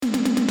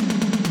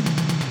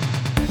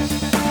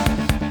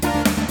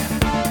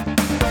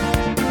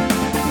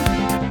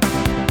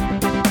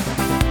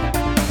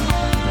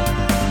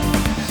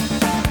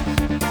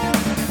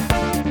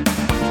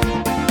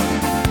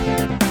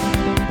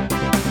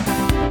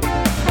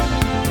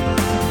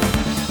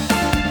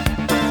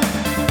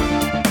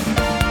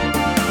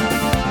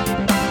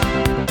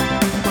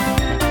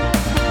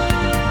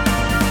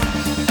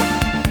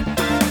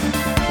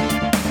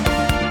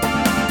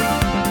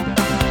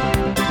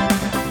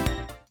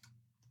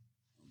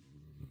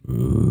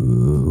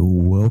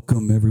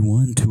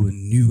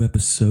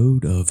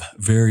episode of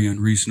Very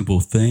Unreasonable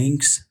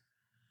Things.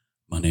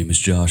 My name is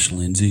Josh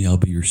Lindsay. I'll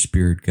be your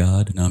spirit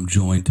guide, and I'm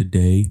joined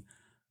today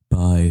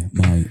by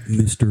my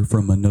Mr.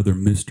 from another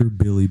Mr.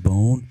 Billy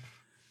Bone.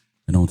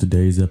 And on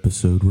today's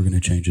episode, we're going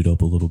to change it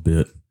up a little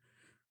bit.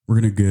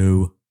 We're going to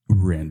go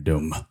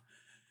random.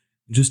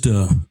 Just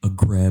a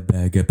grab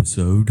bag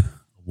episode,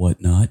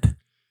 whatnot.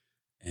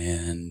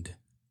 And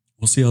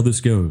we'll see how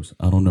this goes.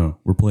 I don't know.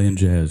 We're playing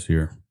jazz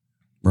here.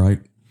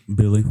 Right,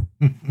 Billy?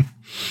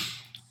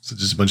 So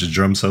just a bunch of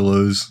drum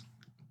solos,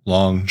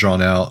 long,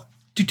 drawn out.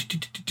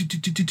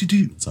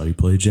 That's how you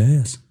play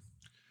jazz.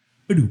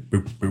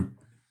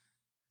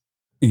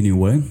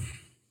 Anyway,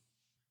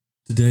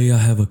 today I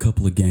have a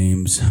couple of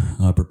games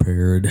I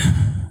prepared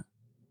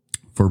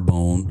for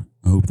Bone.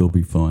 I hope they'll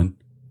be fun.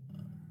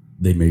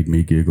 They made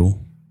me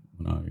giggle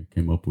when I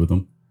came up with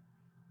them.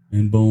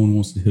 And Bone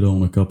wants to hit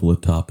on a couple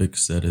of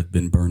topics that have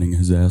been burning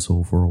his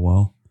asshole for a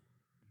while.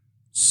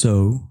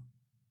 So,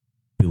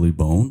 Billy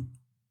Bone,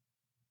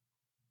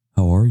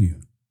 how are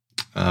you?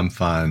 I'm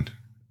fine.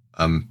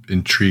 I'm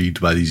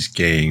intrigued by these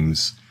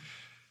games.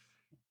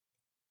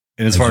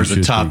 And as far as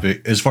the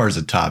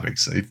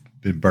topics, they've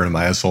been burning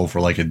my asshole for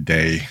like a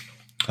day.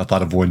 I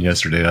thought of one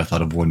yesterday. And I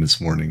thought of one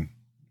this morning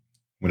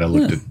when I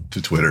looked at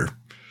Twitter.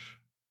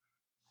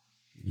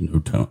 No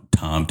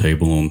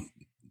timetable on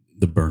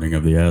the burning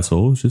of the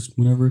asshole. It's just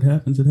whenever it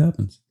happens, it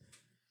happens.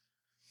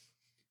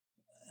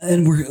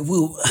 And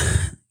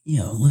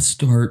let's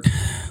start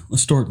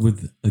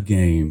with a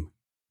game.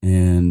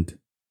 And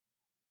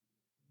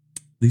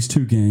these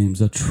two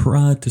games, I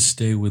tried to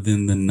stay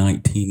within the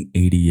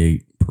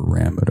 1988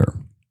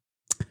 parameter.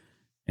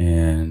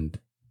 And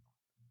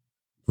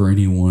for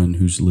anyone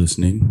who's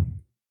listening,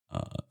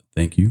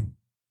 thank you.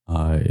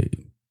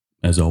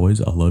 As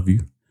always, I love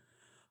you.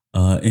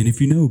 And if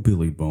you know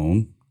Billy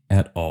Bone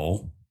at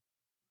all,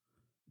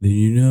 then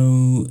you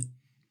know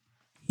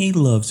he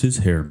loves his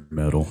hair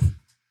metal.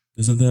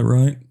 Isn't that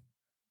right?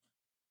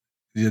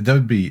 Yeah, that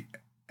would be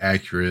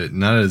accurate.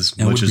 Not as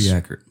much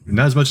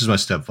as my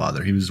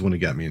stepfather. He was the one who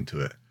got me into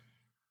it.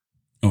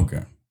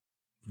 Okay.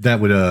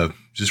 That would,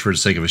 just for the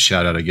sake of a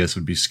shout out, I guess,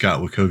 would be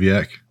Scott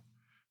Wojkowiak.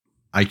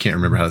 I can't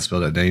remember how to spell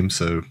that name,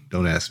 so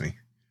don't ask me.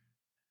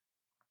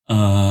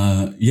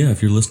 Yeah,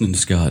 if you're listening to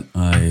Scott,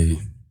 I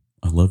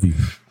love you.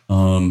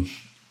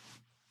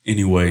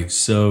 Anyway,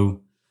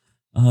 so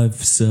I've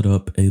set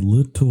up a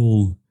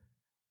little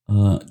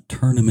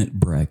tournament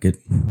bracket,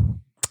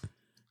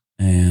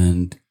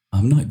 and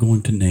I'm not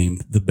going to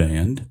name the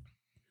band,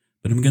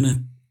 but I'm going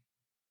to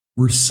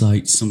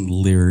recite some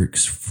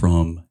lyrics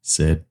from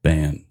said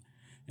band.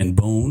 And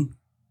Bone,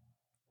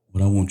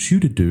 what I want you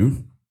to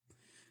do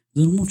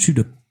is I want you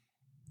to,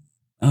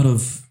 out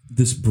of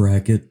this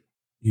bracket,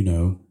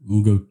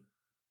 we'll go,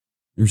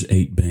 there's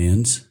 8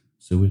 bands,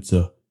 so it's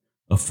a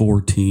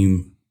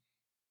 4-team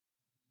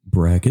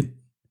bracket.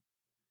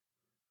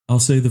 I'll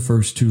say the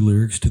first 2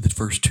 lyrics to the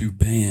first 2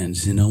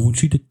 bands, and I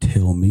want you to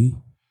tell me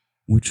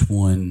which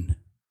one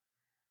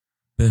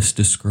best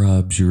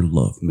describes your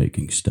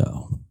love-making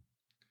style.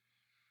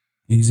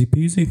 Easy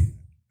peasy.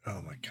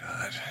 Oh, my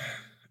God.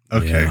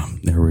 Okay. Yeah,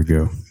 there we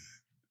go.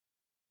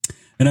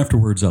 And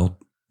afterwards,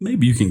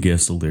 maybe you can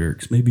guess the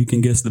lyrics. Maybe you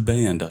can guess the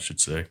band, I should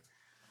say.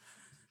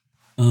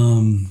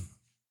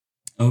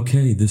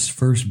 Okay, this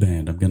first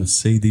band, I'm going to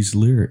say these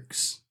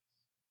lyrics.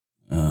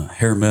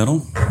 Hair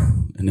metal.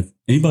 And if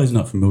anybody's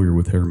not familiar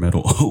with hair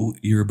metal,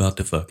 you're about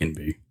to fucking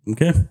be.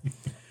 Okay?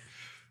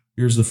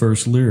 Here's the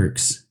first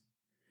lyrics.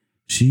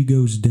 She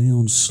goes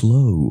down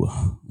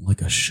slow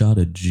like a shot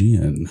of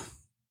gin.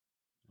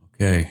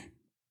 Okay.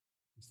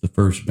 It's the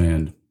first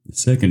band. The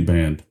second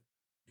band.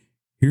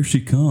 Here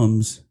she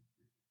comes.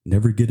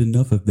 Never get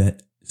enough of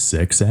that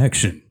sex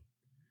action.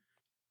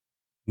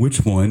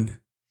 Which one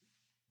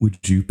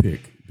would you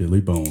pick,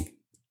 Billy Bone?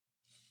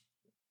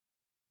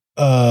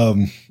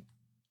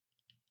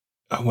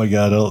 Oh my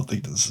God, I don't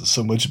think this is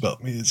so much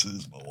about me as it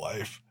is my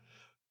wife.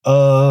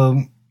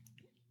 We'll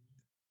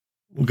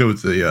go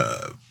with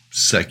the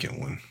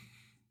second one.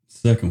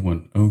 Second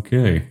one,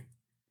 okay.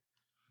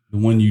 The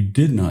one you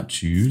did not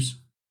choose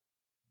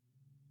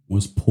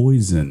was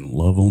Poison,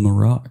 Love on the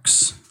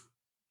Rocks.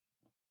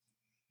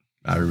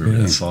 I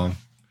remember that song.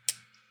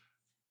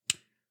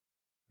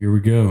 Here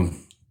we go.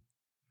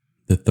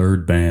 The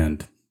third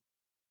band.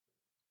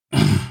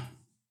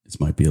 This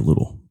might be a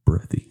little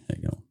breathy.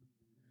 Hang on.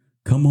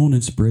 Come on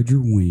and spread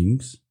your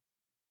wings.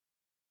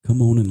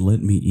 Come on and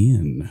let me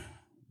in.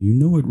 You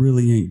know it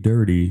really ain't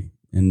dirty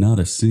and not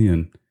a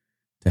sin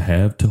to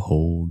have, to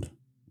hold,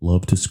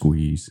 love to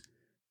squeeze.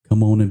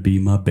 Come on and be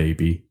my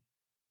baby.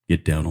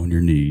 Get down on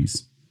your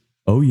knees.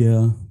 Oh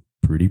yeah,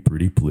 pretty,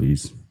 pretty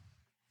please.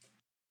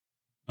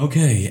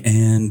 Okay,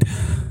 and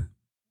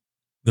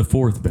the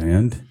fourth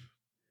band.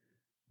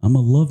 I'm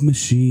a love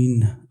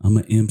machine. I'm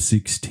an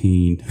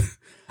M16.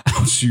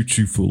 I'll shoot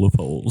you full of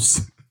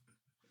holes.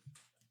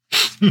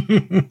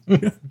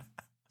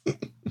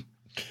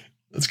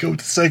 Let's go with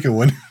the second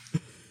one.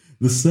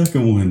 The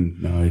second one,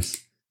 nice.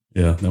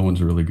 Yeah, that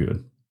one's really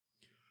good.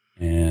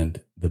 And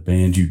the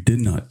band you did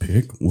not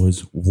pick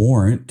was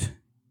Warrant,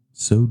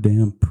 So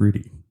Damn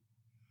Pretty.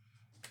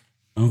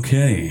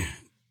 Okay,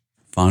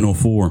 final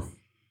four.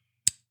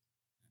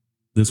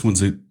 This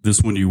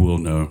one you will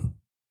know,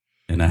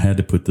 and I had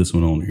to put this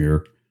one on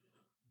here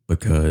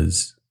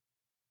because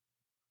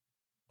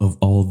of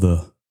all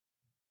the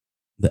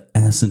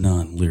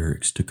asinine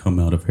lyrics to come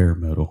out of hair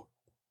metal.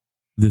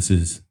 This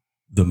is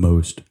the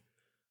most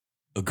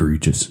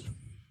egregious.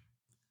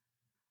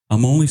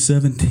 I'm only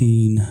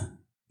 17,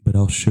 but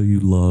I'll show you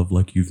love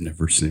like you've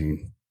never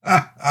seen.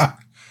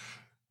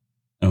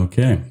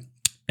 Okay.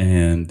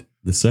 And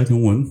the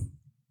second one,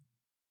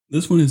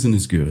 this one isn't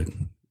as good.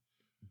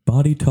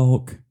 Body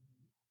Talk.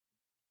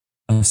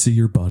 I see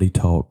your body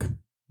talk.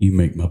 You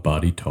make my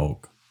body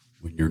talk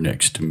when you're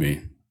next to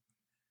me.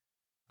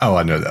 Oh,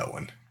 I know that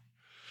one.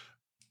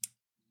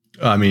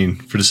 I mean,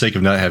 for the sake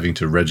of not having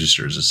to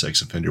register as a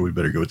sex offender, we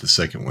better go with the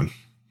second one.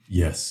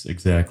 Yes,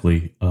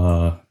 exactly.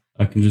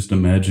 I can just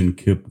imagine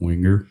Kip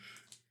Winger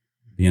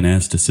being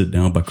asked to sit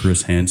down by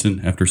Chris Hansen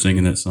after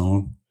singing that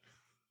song.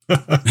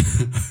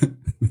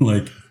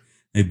 Like,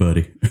 hey,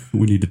 buddy,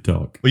 we need to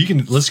talk. Well,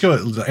 let's go.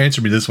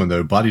 Answer me this one,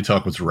 though. Body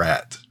Talk was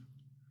Rat.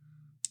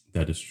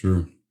 That is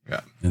true.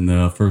 Yeah. And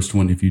the first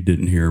one, if you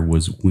didn't hear,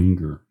 was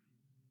Winger.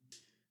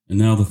 And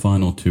now the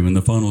final two. And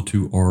the final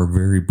two are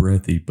very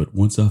breathy, but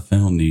once I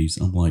found these,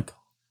 I'm like,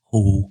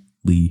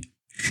 holy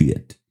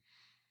shit.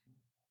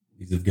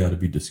 These have got to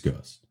be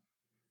discussed.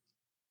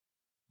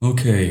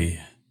 Okay.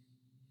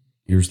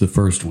 Here's the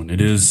first one.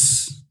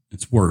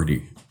 It's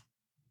wordy,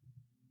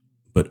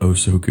 but oh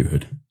so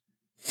good.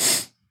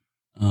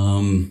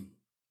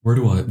 Where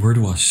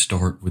do I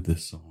start with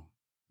this song?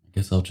 I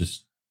guess I'll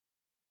just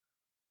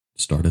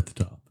start at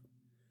the top.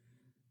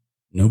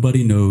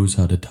 Nobody knows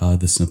how to tie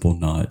the simple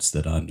knots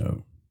that I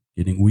know.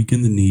 Getting weak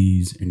in the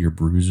knees and your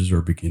bruises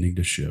are beginning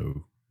to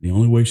show. The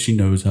only way she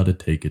knows how to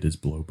take it is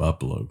blow by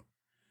blow.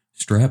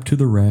 Strapped to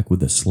the rack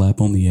with a slap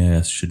on the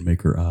ass should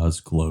make her eyes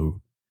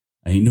glow.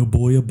 I ain't no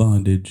boy of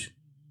bondage.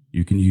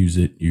 You can use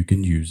it, you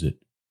can use it.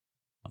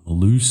 I'm a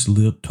loose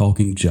lip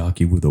talking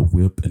jockey with a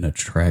whip and a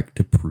track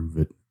to prove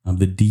it. I'm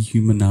the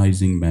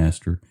dehumanizing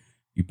master.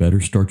 You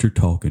better start your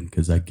talking,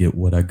 'cause I get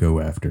what I go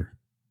after.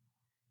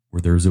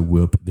 Where there's a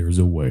whip, there's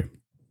a way.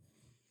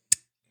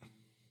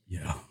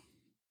 Yeah.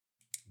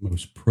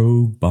 Most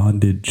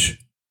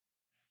pro-bondage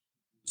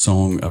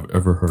song I've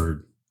ever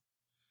heard.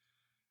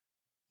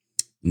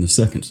 And the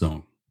second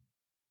song.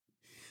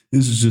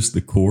 This is just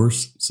the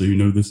chorus, so you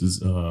know this is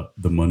the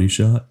money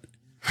shot.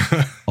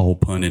 All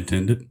pun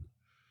intended.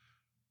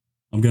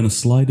 I'm going to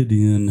slide it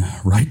in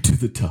right to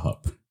the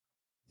top.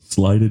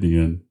 Slide it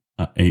in.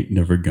 I ain't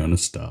never going to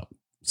stop.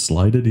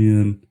 Slide it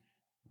in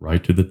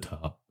right to the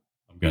top.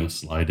 I'm going to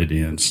slide it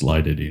in,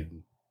 slide it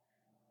in.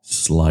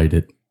 Slide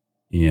it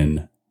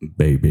in,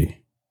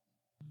 baby.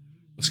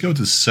 Let's go with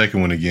the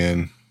second one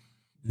again.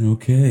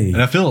 Okay.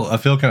 And I feel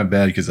kind of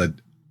bad because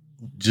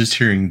just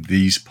hearing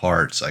these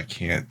parts, I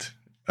can't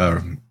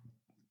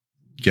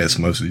guess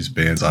most of these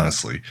bands,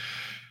 honestly.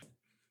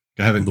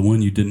 The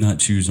one you did not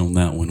choose on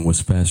that one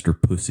was Faster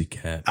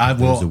Pussycat.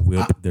 There's a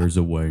whip, there's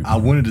a way. I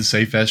wanted to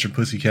say Faster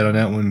Pussycat on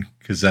that one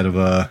because out of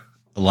a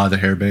lot of the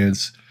hair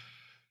bands,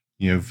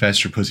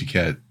 Faster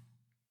Pussycat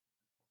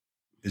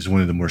is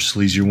one of the more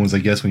sleazier ones, I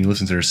guess, when you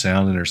listen to their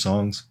sound and their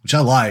songs, which I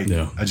like.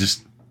 Yeah. I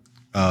just,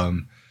 I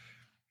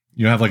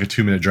have like a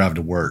 2-minute drive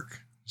to work.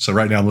 So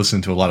right now I'm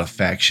listening to a lot of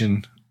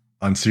Faction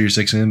on Sirius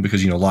XM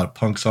because, a lot of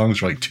punk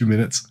songs are like 2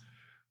 minutes.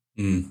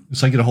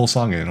 So I get a whole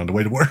song in on the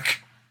way to work.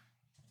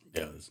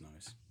 Yeah, that's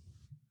nice.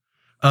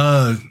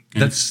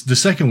 That's the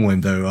second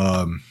one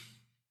though.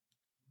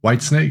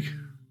 Whitesnake.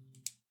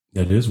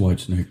 That is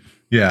Whitesnake.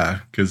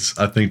 Yeah, because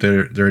I think they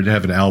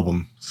have an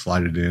album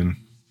Slide It In.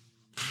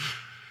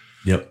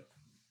 Yep.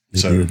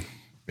 So did.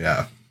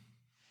 Yeah.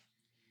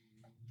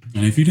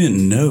 And if you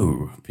didn't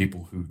know,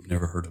 people who've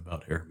never heard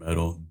about hair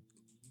metal,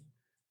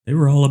 they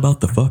were all about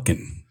the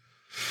fucking.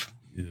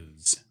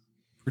 Is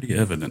pretty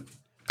evident.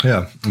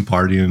 Yeah, and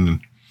partying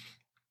and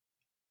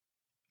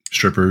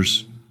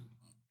strippers.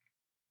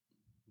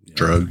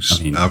 Drugs,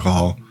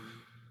 alcohol,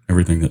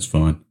 everything that's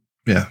fun.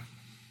 Yeah,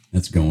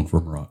 that's going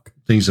from rock.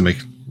 Things that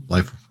make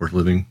life worth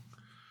living.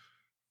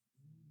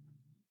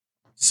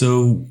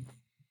 So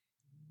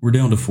we're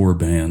down to 4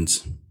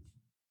 bands,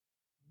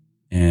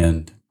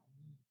 and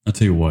I'll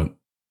tell you what.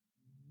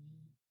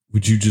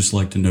 Would you just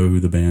like to know who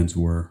the bands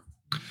were?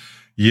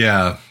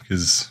 Yeah,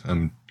 because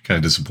I'm kind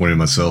of disappointed in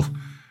myself.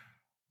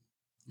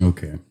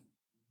 Okay.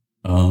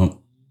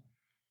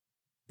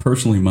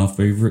 Personally, my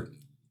favorite.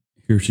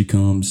 Here She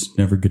Comes,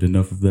 never get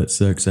enough of that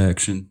sex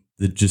action.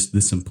 Just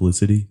the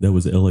simplicity. That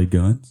was LA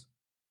Guns.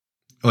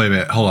 Oh, wait a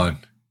minute. Hold on.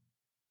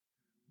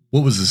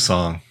 What was the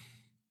song?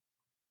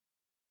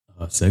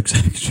 Sex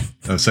Action.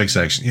 Oh, Sex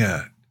Action.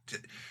 Yeah.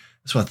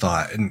 That's what I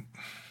thought. And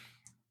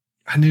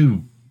I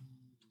knew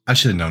I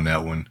should have known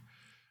that one.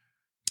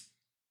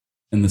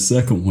 And the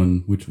second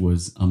one, which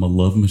was I'm a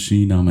love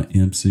machine, I'm an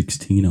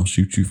M16, I'll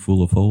shoot you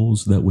full of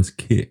holes. That was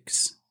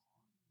Kicks.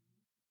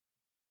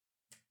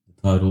 The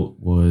title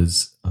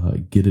was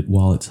Get It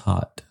While It's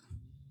Hot.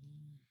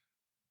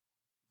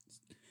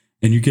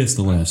 And you guessed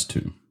the last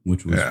two,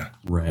 which was Yeah.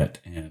 Rat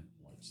and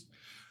Whitesnake.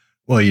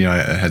 Well,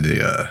 I had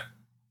the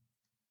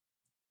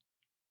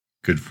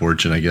good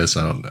fortune, I guess.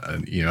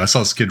 I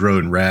saw Skid Row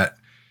and Rat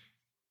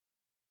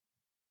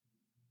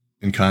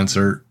in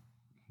concert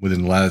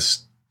within the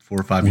last 4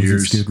 or 5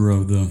 years. Skid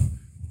Row, though?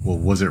 Well,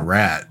 was it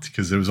Rat?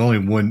 Because there was only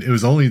one. It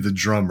was only the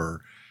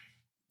drummer.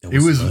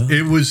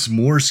 It was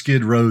more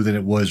Skid Row than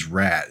it was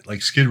Rat.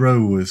 Like Skid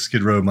Row was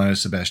Skid Row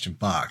minus Sebastian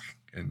Bach,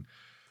 and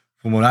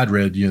from what I'd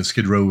read,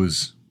 Skid Row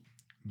was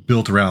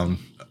built around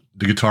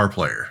the guitar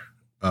player.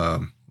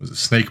 Was it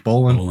Snake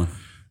Bolin?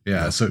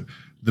 Yeah. So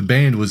the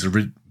band was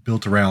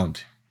built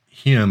around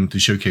him to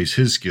showcase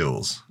his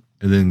skills,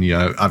 and then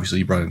obviously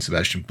he brought in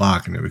Sebastian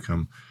Bach, and they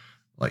become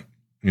like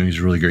he's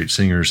a really great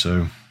singer.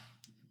 So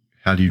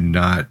how do you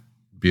not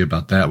be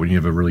about that when you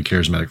have a really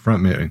charismatic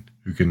frontman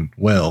who can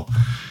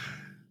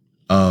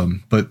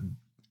but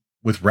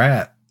with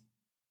Rat,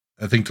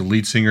 I think the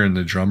lead singer and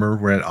the drummer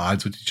were at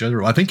odds with each other.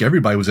 Well, I think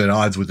everybody was at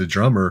odds with the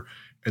drummer,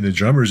 and the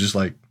drummer's just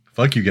like,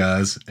 fuck you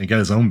guys, and got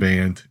his own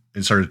band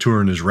and started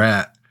touring as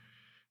Rat.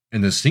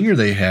 And the singer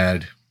they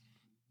had,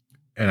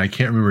 and I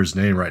can't remember his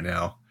name right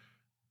now,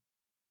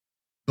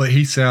 but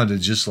he sounded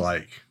just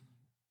like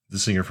the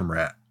singer from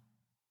Rat.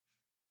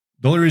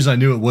 The only reason I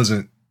knew it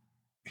wasn't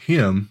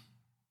him,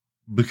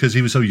 because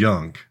he was so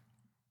young.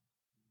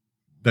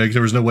 Like,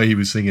 there was no way he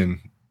was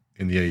singing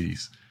in the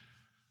 80s.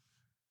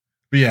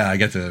 But yeah, I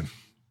got to,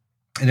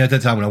 and at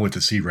that time when I went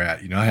to see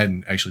Rat, I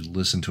hadn't actually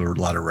listened to a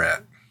lot of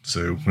Rat.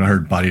 So when I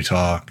heard Body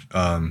Talk,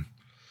 oh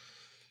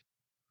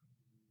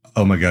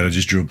my God, I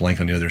just drew a blank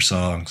on the other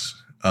songs.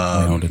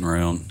 Round and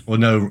Round. Well,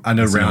 no, I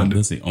know Round.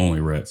 That's the only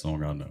Rat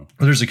song I know.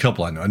 Well, there's a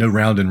couple I know. I know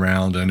Round and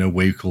Round. I know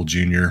Wave Cool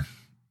Jr.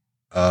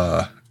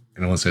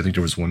 And I want to say, I think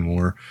there was one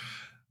more.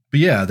 But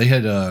yeah, they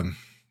had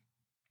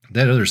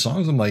other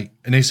songs. I'm like,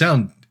 and they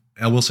sound,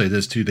 I will say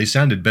this too, they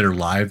sounded better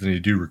live than they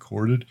do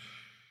recorded.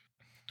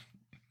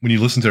 When you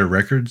listen to their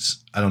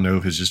records, I don't know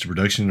if it's just a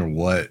production or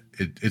what,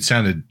 it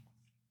sounded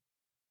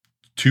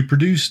too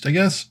produced, I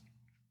guess.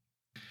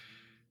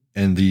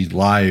 And the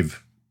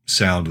live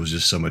sound was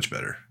just so much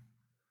better.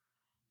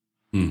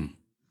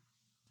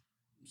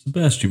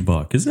 Sebastian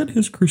Bach, is that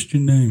his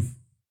Christian name?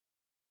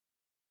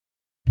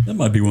 That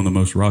might be one of the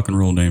most rock and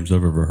roll names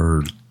I've ever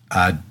heard.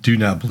 I do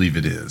not believe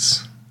it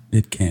is.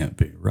 It can't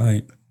be,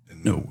 right?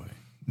 No way.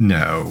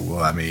 No,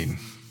 I mean.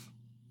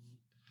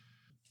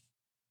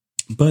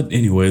 But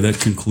anyway, that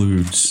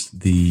concludes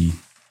the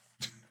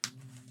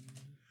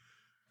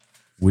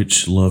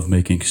which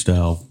lovemaking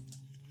style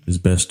is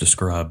best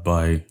described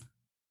by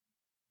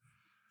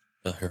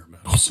a hair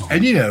metal song.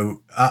 And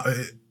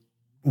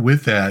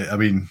with that, I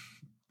mean,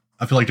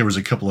 I feel like there was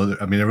a couple other,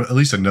 I mean, at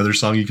least another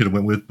song you could have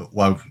went with, but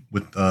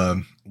with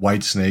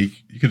Whitesnake,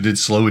 you could have did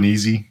Slow and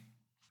Easy.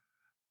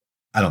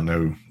 I don't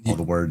know all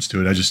the words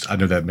to it. I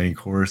know that main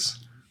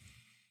chorus.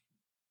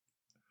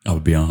 I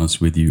would be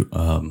honest with you.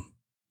 I'm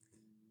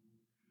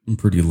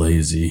pretty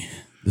lazy.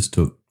 This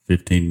took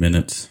 15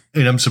 minutes.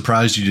 And I'm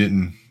surprised you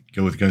didn't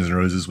go with Guns N'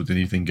 Roses with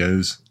Anything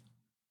Goes.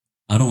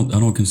 I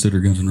don't consider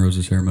Guns N'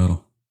 Roses hair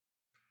metal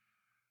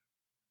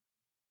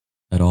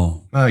at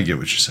all. I get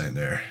what you're saying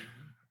there.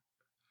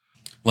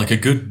 I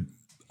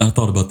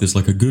thought about this,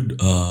 like a good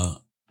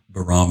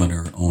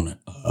barometer on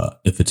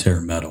if it's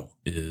hair metal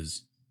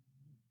is,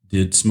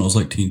 did Smells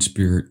Like Teen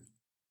Spirit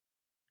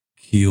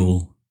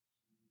kill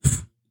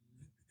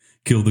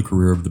the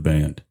career of the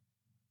band?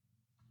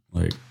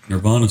 Like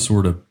Nirvana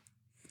sort of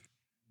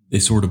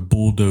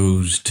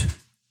bulldozed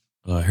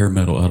hair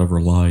metal out of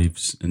our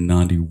lives in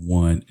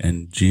 91,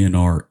 and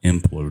GNR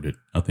imploded.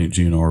 I think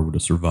GNR would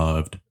have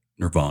survived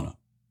Nirvana.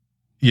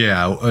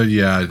 Yeah, I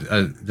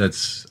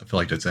feel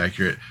like that's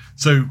accurate.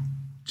 So,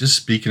 just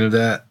speaking of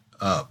that,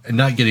 and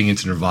not getting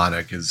into Nirvana,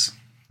 because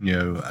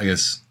I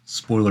guess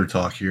spoiler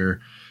talk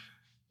here.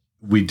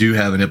 We do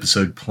have an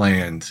episode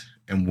planned,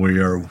 and we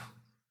are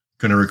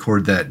going to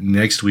record that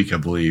next week, I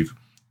believe.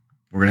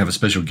 We're going to have a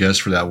special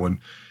guest for that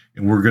one,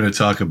 and we're going to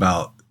talk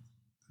about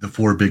the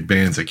 4 big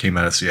bands that came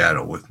out of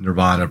Seattle with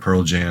Nirvana,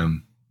 Pearl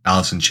Jam,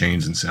 Alice in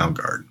Chains, and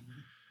Soundgarden.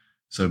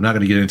 So I'm not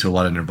going to get into a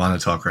lot of Nirvana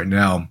talk right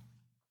now.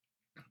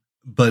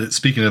 But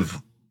speaking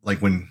of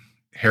like when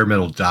hair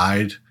metal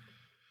died,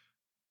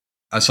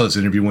 I saw this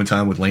interview one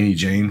time with Laney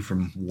Jane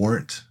from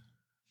Warrant.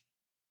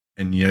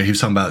 And, he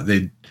was talking about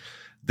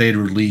they had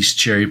released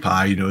Cherry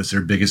Pie, it's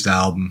their biggest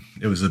album.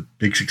 It was a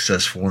big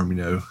success for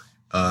them,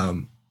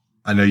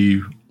 I know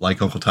you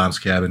like Uncle Tom's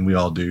Cabin. We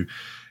all do.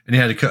 And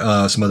he had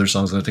some other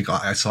songs. And I think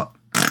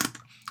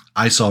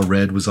I Saw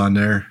Red was on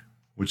there,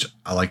 which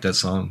I like that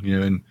song,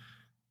 And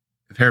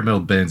if hair metal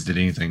bands did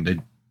anything, they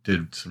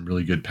did some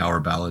really good power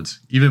ballads.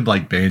 Even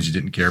like bands you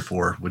didn't care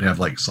for would have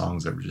like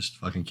songs that were just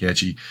fucking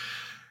catchy.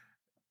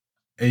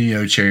 And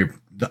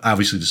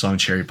obviously the song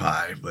Cherry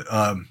Pie, but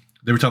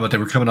they were talking about they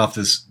were coming off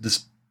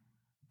this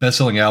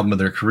best-selling album of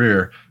their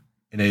career,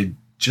 and they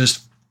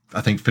just,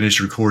 I think, finished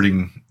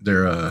recording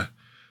their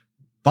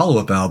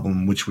follow-up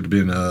album, which would have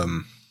been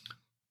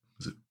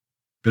was it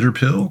Bitter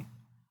Pill?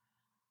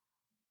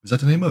 Is that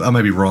the name of it? I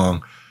might be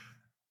wrong.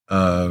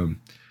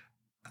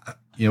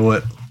 You know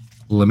what?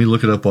 Let me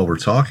look it up while we're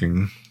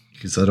talking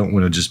because I don't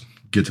want to just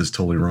get this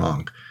totally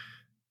wrong.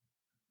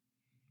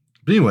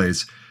 But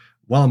anyways,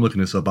 while I'm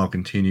looking this up, I'll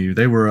continue.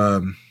 They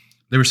were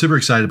super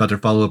excited about their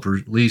follow-up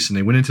release, and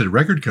they went into the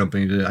record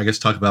company to, I guess,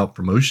 talk about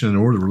promotion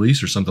or the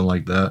release or something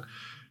like that.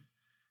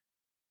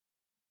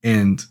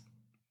 And,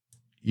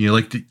 you know,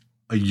 like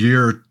a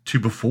year or two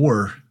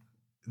before,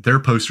 their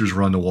posters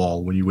were on the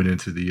wall when you went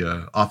into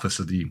the office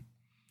of the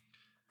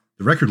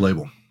record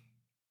label.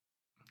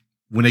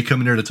 When they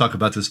come in there to talk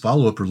about this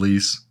follow-up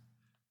release,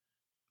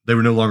 they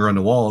were no longer on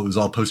the wall. It was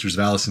all posters of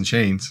Alice in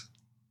Chains.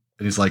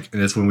 And it's like,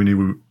 and that's when we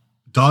knew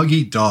Dog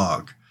Eat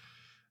Dog.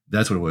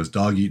 That's what it was,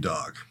 Dog Eat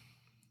Dog.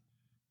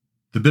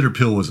 The Bitter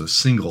Pill was a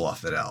single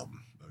off that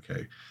album.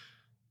 Okay.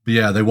 But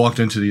yeah, they walked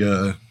into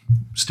the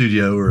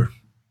studio or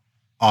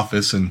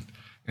office, and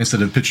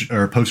instead of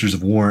posters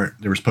of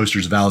Warrant, there was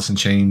posters of Alice in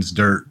Chains,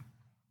 Dirt.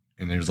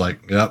 And it was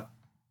like, yep,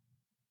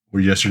 we're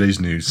yesterday's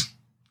news.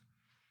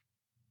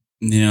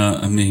 Yeah,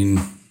 I mean,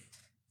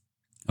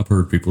 I've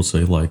heard people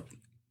say like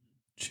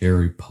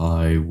Cherry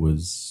Pie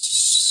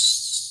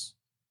was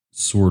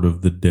sort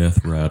of the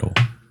death rattle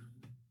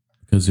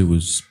because it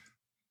was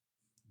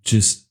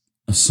just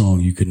a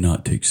song you could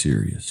not take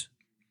serious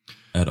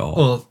at all.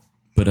 Well,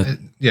 but I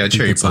think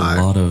Cherry it's Pie.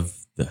 a lot of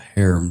the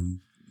hair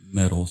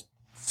metal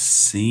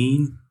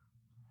scene.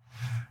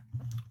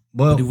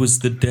 Well, But it was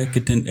the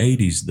decadent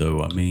 80s,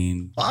 though. I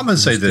mean, I'm going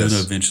to say this.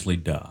 Going to eventually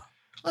die.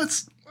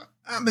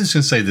 I'm just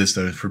going to say this,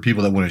 though, for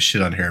people that want to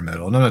shit on hair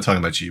metal. And I'm not talking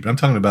about you, but I'm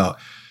talking about,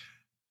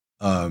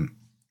 and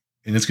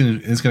it's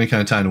going to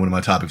kind of tie into one of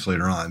my topics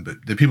later on,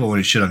 but the people want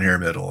to shit on hair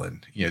metal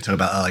and, you know, talk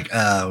about like,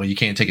 well, you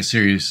can't take it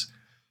serious.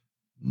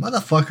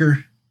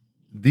 Motherfucker,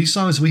 these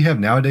songs we have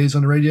nowadays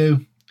on the radio,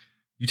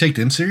 you take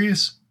them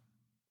serious?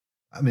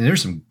 I mean,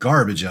 there's some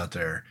garbage out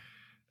there.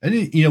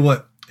 And you know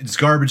what? It's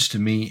garbage to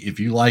me. If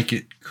you like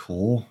it,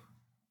 cool.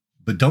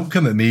 But don't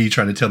come at me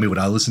trying to tell me what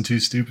I listen to,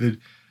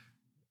 stupid.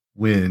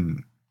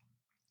 When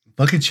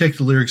fucking check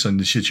the lyrics on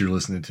the shit you're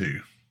listening to.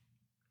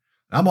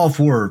 I'm all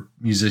for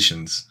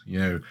musicians, you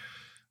know.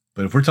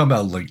 But if we're talking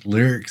about like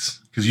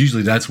lyrics, because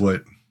usually that's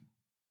what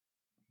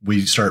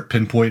we start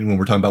pinpointing when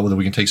we're talking about whether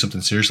we can take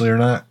something seriously or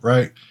not,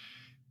 right?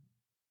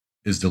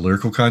 Is the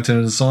lyrical content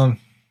of the song?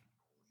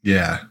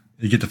 Yeah,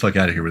 you get the fuck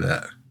out of here with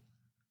that.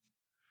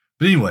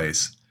 But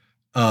anyways,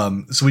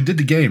 so we did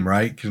the game,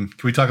 right? Can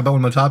we talk about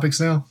one of my topics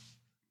now?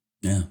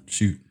 Yeah,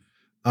 shoot.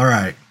 All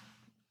right.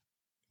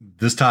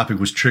 This topic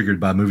was triggered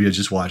by a movie I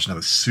just watched, and I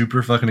was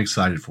super fucking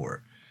excited for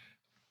it.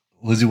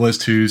 Lizzie was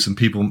too. Some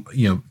people,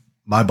 you know,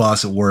 my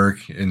boss at work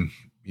and,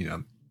 you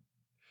know,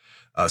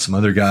 some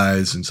other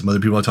guys and some other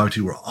people I talked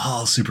to were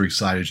all super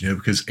excited, you know,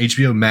 because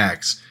HBO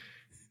Max.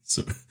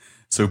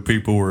 So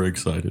people were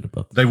excited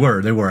about that. They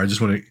were. I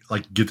just want to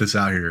like get this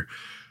out here.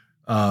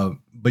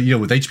 But you know,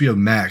 with HBO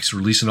Max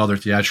releasing all their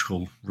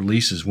theatrical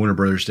releases, Warner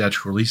Brothers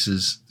theatrical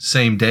releases,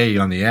 same day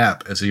on the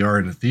app as they are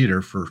in the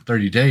theater for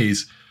 30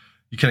 days,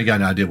 you kind of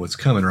got an idea what's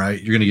coming,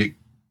 right? You're going to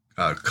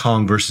get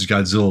Kong versus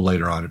Godzilla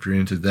later on if you're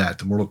into that.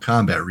 The Mortal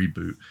Kombat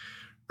reboot.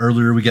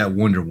 Earlier, we got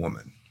Wonder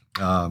Woman.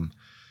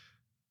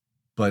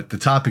 But the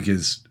topic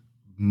is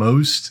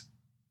most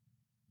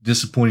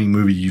disappointing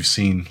movie you've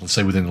seen, let's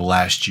say, within the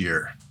last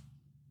year.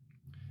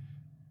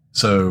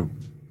 So,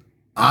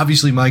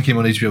 obviously, mine came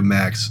on HBO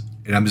Max,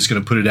 and I'm just going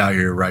to put it out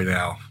here right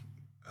now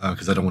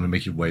because I don't want to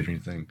make you wait or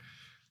anything.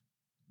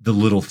 The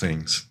Little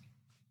Things.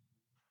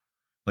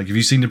 Like, have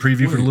you seen the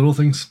preview for The Little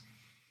Things?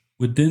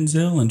 With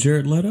Denzel and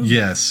Jared Leto?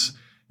 Yes.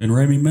 And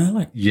Rami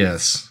Malek?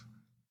 Yes.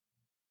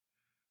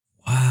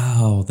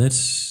 Wow,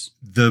 that's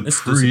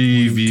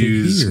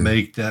previews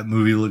make that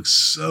movie look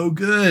so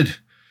good.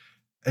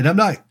 And I'm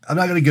not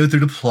going to go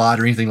through the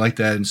plot or anything like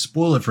that and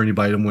spoil it for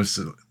anybody that wants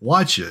to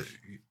watch it.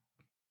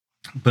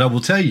 But I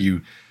will tell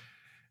you,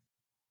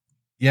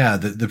 yeah,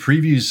 the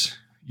previews,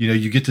 you know,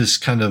 you get this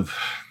kind of,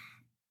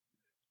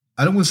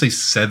 I don't want to say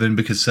Seven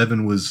because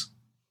Seven was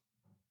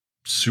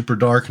super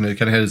dark and it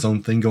kind of had its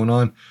own thing going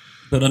on.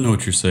 But I know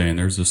what you're saying.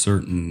 There's a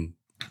certain,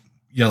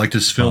 yeah, like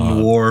this film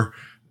noir,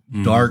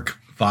 dark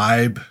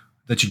vibe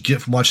that you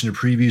get from watching the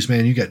previews,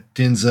 man. You got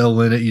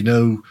Denzel in it, you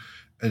know,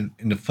 and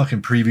in the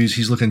fucking previews,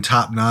 he's looking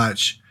top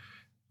notch.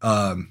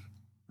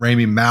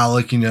 Rami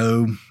Malek, you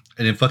know,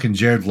 and then fucking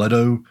Jared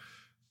Leto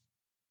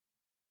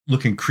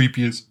looking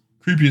creepy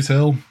as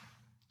hell.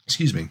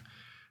 Excuse me.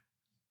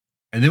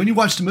 And then when you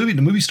watch the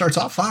movie starts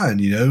off fine,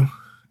 you know, and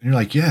you're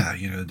like, yeah,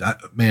 you know, that,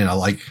 man, I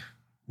like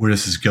where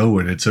this is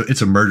going. It's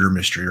a murder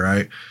mystery,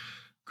 right?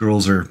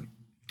 Girls are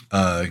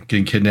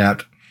getting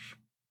kidnapped,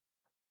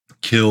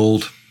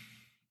 killed.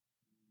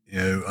 You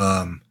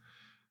know,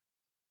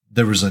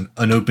 there was an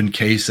unopened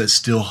case that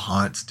still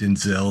haunts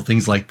Denzel,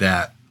 things like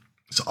that.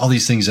 So all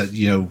these things that,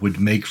 you know, would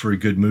make for a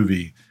good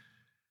movie.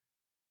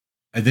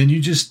 And then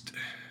you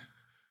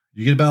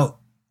get about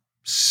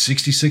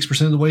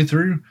 66% of the way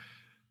through.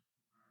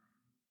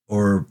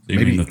 Or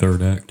maybe the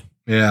third act.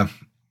 Yeah.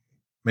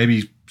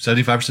 Maybe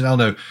 75%. I don't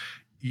know.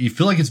 You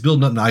feel like it's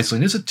building up nicely.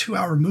 And it's a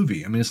 2-hour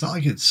movie. I mean, it's not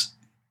like it's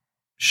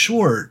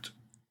short.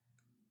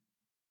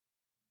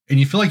 and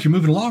you feel like you're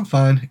moving along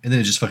fine, and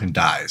then it just fucking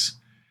dies.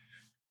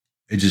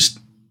 It just,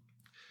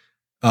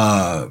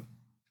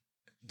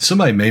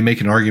 somebody may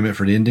make an argument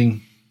for the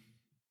ending,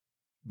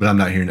 but I'm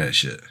not hearing that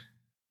shit.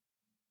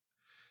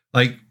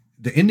 Like,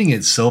 the ending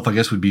itself, I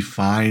guess, would be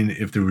fine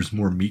if there was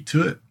more meat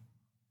to it.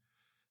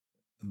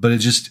 But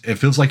it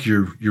feels like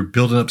you're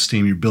building up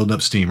steam,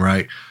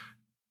 right?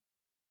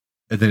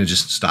 And then it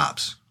just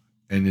stops.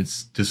 And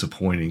it's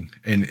disappointing.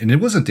 And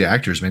it wasn't the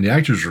actors, man. The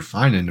actors were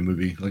fine in the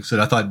movie. Like I said,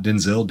 I thought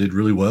Denzel did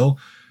really well.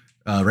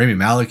 Rami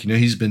Malek,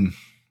 he's been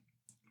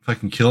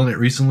fucking killing it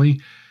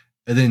recently.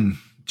 And then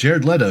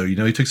Jared Leto,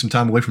 he took some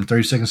time away from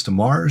 30 Seconds to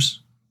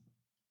Mars.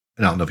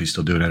 And I don't know if he's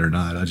still doing it or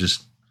not.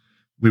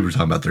 We were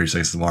talking about 30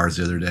 Seconds to Mars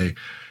the other day.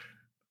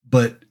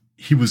 But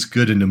he was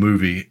good in the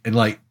movie.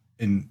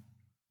 And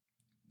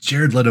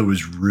Jared Leto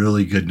was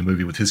really good in the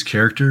movie with his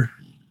character.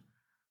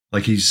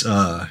 Like he's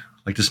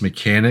like this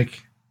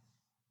mechanic.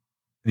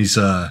 He's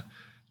got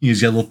a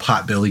little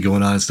pot belly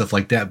going on and stuff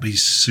like that, but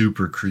he's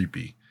super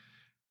creepy.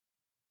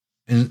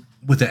 And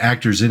with the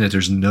actors in it,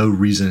 there's no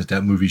reason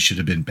that movie should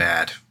have been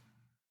bad.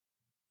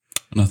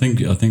 And I think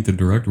the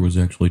director was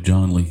actually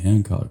John Lee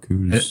Hancock,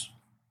 who's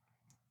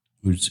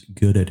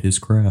good at his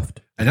craft.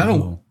 And I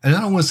don't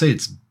want to say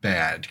it's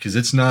bad, because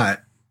it's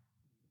not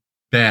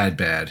bad,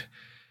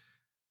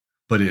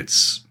 but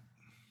it's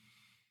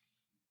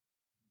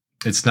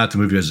not the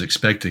movie I was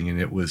expecting, and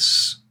it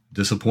was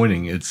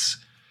disappointing.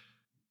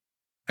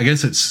 I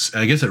guess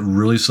it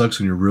really sucks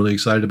when you're really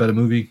excited about a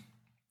movie,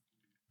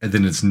 and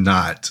then it's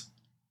not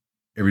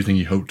everything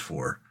you hoped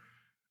for.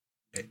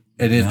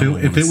 And if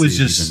it was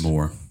just even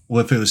more,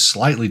 well, if it was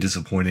slightly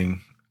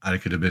disappointing, I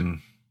could have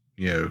been,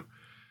 it'd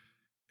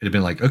have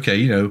been like,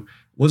 okay,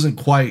 wasn't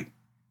quite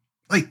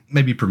like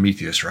maybe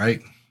Prometheus,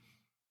 right?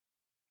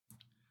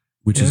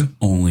 Which has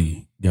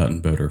only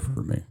gotten better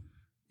for me.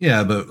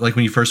 Yeah, but like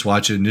when you first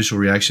watch it, initial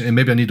reaction, and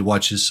maybe I need to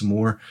watch this some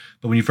more,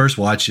 but when you first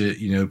watch it,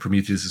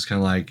 Prometheus is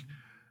kind of like,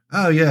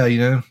 oh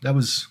yeah, that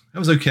was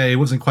okay. It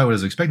wasn't quite what I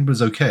was expecting, but it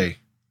was okay.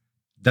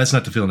 That's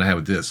not the feeling I had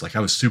with this. Like, I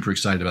was super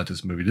excited about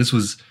this movie. This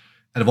was,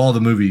 out of all the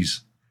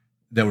movies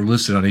that were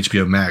listed on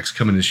HBO Max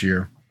coming this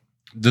year,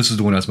 this is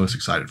the one I was most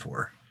excited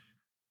for.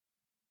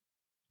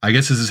 I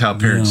guess this is how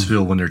parents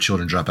feel when their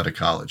children drop out of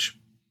college.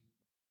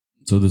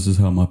 So this is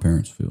how my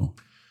parents feel.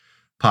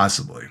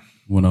 Possibly.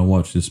 When I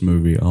watch this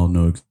movie, I'll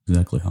know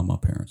exactly how my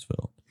parents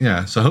felt.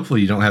 Yeah, so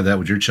hopefully you don't have that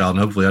with your child,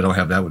 and hopefully I don't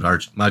have that with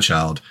my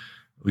child.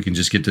 We can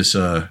just get this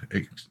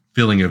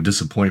feeling of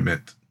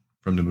disappointment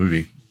from the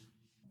movie.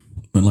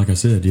 But like I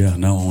said, yeah,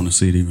 now I want to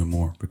see it even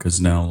more,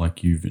 because now,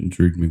 like, you've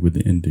intrigued me with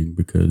the ending,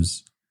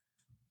 because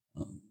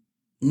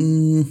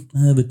I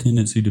have a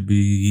tendency to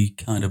be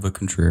kind of a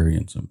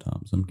contrarian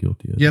sometimes. I'm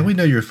guilty of that. Yeah, we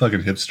know you're a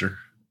fucking hipster.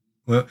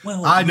 Well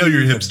I know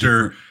you're a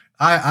hipster.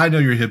 I know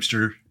you're a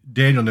hipster.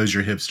 Daniel knows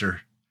you're a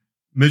hipster.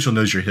 Mitchell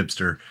knows you're a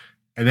hipster.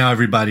 And now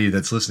everybody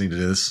that's listening to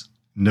this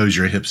knows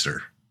you're a hipster.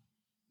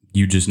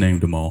 You just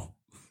named them all.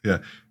 Yeah.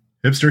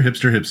 Hipster,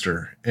 hipster,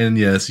 hipster. And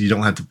yes, you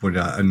don't have to point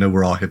out, I know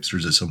we're all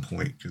hipsters at some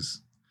point,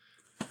 because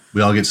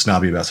we all get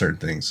snobby about certain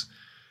things.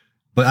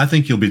 But I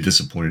think you'll be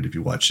disappointed if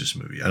you watch this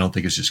movie. I don't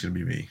think it's just going to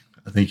be me.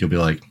 I think you'll be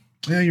like,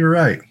 yeah, you're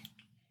right.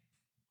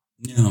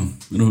 Yeah.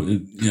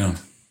 Yeah.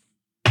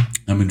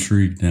 I'm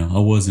intrigued now.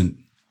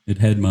 It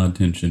had my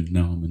attention.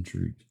 Now I'm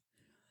intrigued.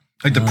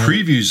 Like, the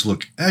previews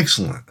look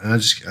excellent.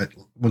 And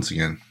once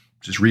again,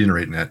 just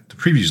reiterating that, the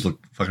previews look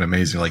fucking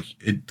amazing. Like,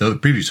 the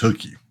previews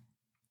hook you.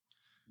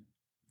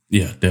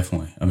 Yeah,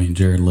 definitely. I mean,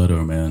 Jared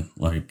Leto, man,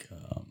 like,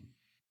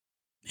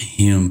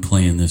 him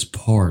playing this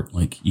part,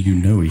 like, he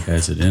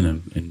has it in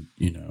him. And,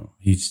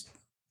 he's,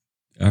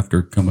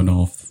 after coming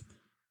off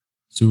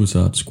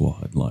Suicide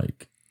Squad,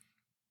 like,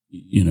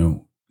 he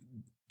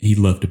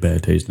left a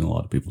bad taste in a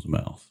lot of people's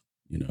mouth,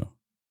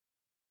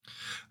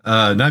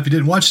 Now, if you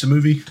didn't watch the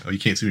movie, you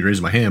can't see me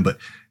raising my hand, but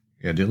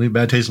yeah, I didn't leave a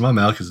bad taste in my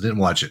mouth because I didn't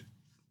watch it.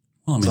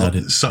 Well, I mean, I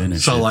didn't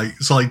finish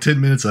it. like 10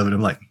 minutes of it.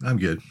 I'm like, I'm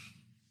good.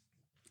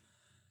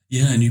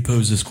 Yeah, and you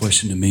pose this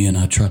question to me, and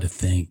I try to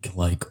think,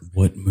 like,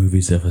 what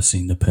movies have I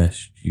seen the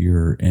past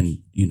year? And,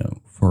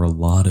 for a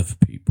lot of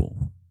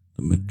people,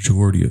 the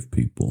majority of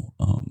people,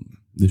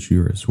 this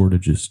year has sort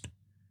of just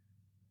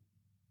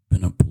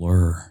been a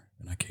blur,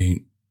 and I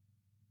can't.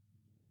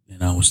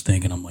 And I was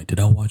thinking, I'm like, did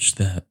I watch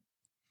that,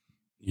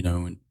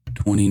 in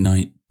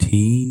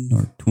 2019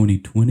 or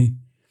 2020?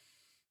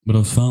 But I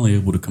was finally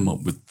able to come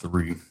up with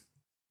 3.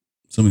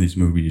 Some of these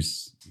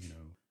movies,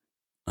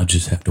 I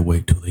just have to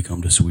wait till they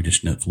come to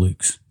Swedish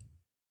Netflix.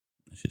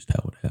 That's just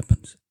how it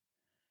happens.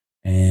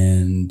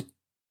 And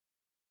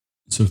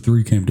so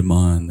 3 came to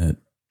mind that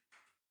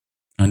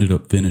I ended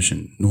up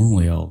finishing.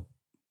 Normally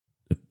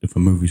if a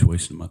movie's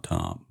wasting my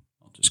time,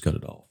 I'll just cut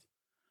it off.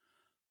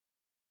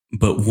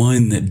 But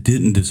one that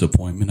didn't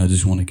disappoint me, and I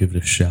just want to give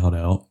it a shout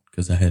out,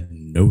 because I had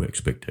no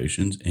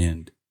expectations,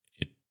 and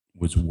it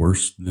was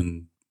worse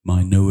than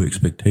my no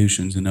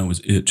expectations, and that was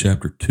It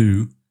Chapter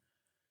 2,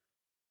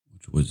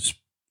 which was,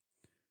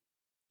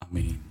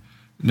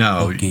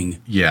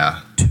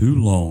 yeah, too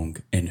long,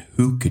 and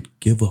who could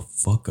give a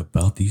fuck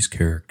about these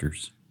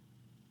characters?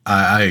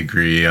 I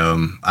agree.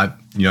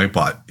 I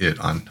bought it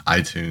on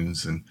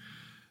iTunes, and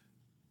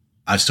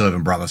I still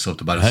haven't brought myself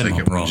to buy the I had second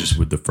my one. problems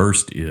with the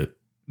first It.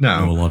 I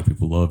know a No, lot of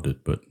people loved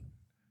it, but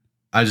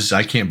I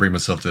can't bring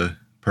myself to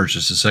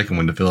purchase the second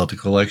one to fill out the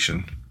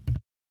collection.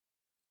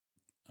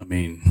 I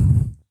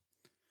mean,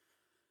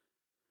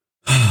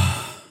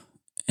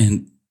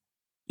 and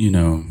you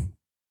know,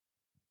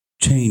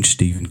 change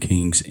Stephen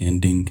King's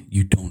ending.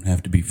 You don't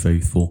have to be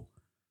faithful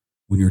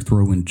when you're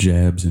throwing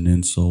jabs and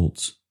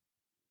insults,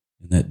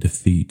 and that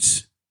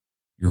defeats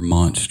your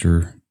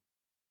monster.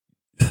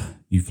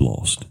 You've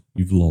lost.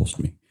 You've lost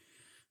me.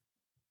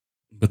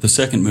 But the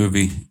second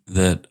movie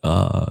that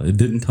it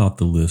didn't top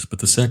the list, but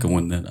the second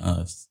one that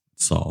I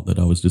saw that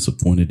I was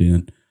disappointed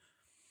in,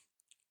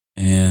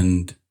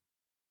 and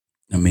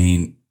I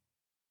mean,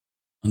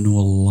 I know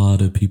a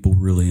lot of people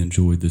really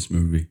enjoyed this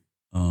movie,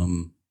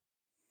 and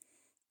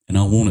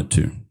I wanted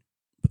to,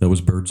 but that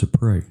was Birds of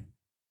Prey.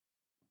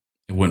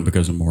 It wasn't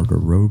because of Margot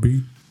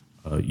Robbie.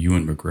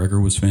 Ewan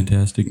McGregor was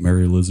fantastic.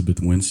 Mary Elizabeth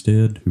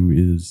Winstead, who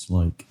is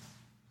like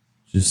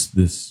just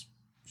this,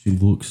 she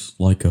looks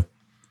like a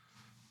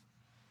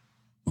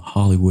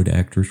Hollywood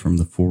actress from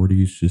the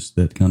 40s, just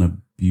that kind of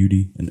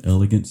beauty and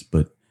elegance.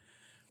 But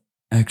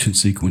action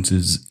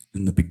sequences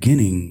in the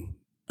beginning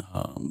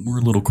were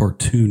a little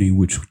cartoony,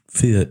 which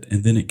fit.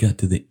 And then it got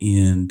to the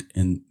end,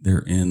 and they're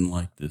in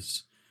like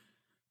this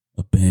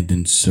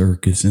abandoned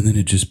circus. And then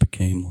it just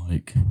became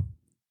like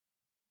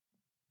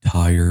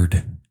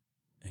tired.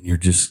 And you're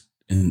just,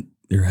 and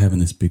they're having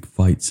this big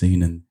fight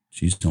scene, and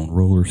she's on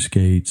roller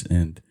skates,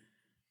 and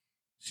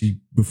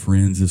she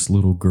befriends this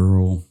little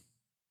girl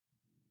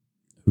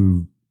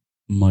who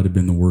might have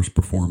been the worst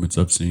performance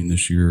I've seen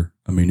this year.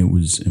 I mean, it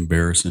was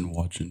embarrassing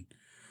watching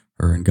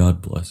her, and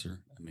God bless her.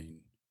 I mean,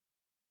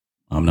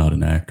 I'm not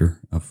an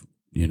actor,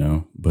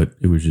 but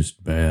it was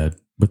just bad.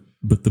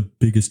 But the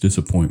biggest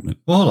disappointment.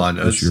 Well, hold on.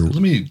 Let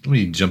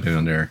me jump in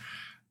on there.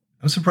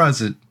 I'm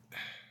surprised that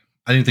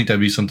I didn't think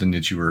that'd be something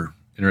that you were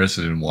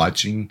interested in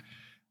watching.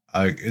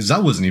 Because I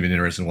wasn't even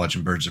interested in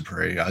watching Birds of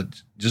Prey. I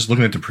just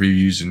looking at the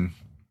previews and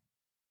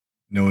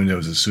knowing there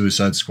was a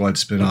Suicide Squad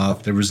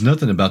spinoff, there was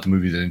nothing about the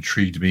movie that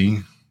intrigued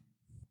me.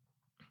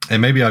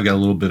 And maybe I've got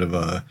a little bit of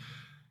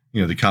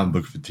the comic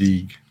book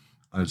fatigue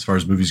as far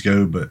as movies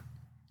go, but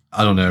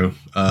I don't know.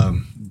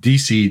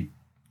 DC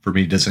for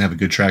me doesn't have a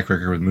good track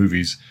record with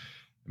movies.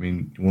 I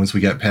mean, once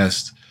we got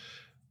past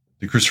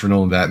the Christopher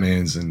Nolan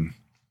Batmans, and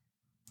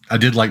I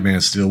did like Man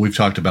of Steel. We've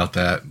talked about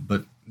that,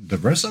 but the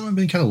rest of them have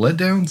been kind of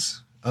letdowns.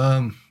 I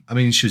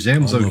mean,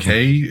 Shazam was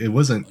okay. It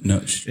wasn't.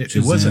 No,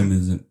 it wasn't.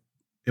 Isn't.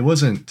 It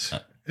wasn't.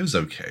 It was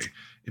okay,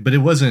 but it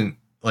wasn't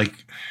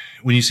like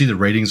when you see the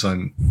ratings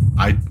on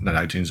not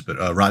iTunes, but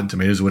Rotten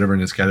Tomatoes or whatever,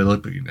 and it's got to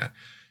look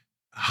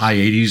high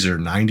 80s or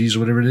 90s or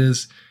whatever it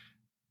is.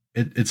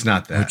 It's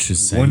not that.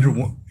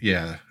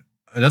 Yeah,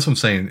 that's what I'm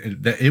saying.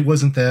 It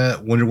wasn't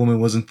that. Wonder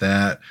Woman wasn't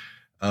that.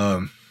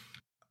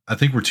 I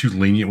think we're too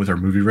lenient with our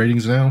movie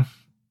ratings now,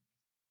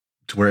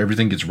 to where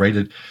everything gets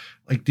rated.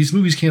 Like, these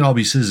movies can't all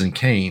be Citizen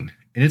Kane,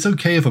 and it's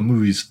okay if a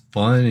movie's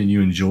fun and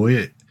you enjoy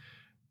it,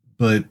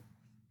 but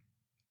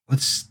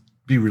let's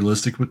be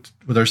realistic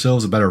with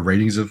ourselves about our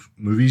ratings of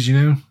movies,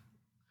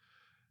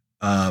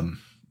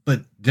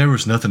 But there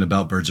was nothing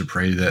about Birds of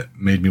Prey that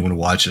made me want to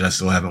watch it. I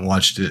still haven't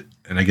watched it,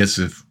 and I guess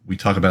if we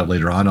talk about it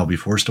later on, I'll be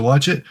forced to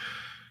watch it.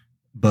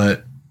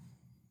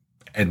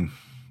 And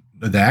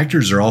the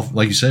actors are all,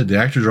 like you said, the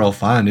actors are all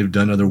fine. They've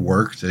done other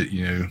work that,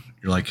 you're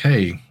like,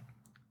 hey,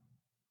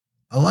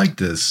 I like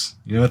this.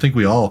 I think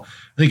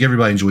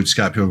everybody enjoyed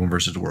Scott Pilgrim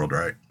versus the World,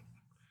 right?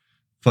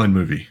 Fun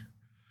movie.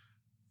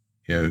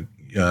 Got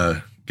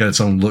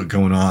its own look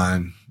going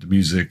on, the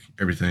music,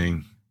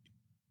 everything.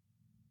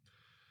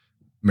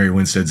 Mary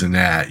Winstead's in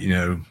that,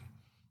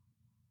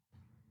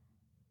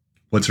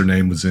 What's her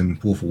name was in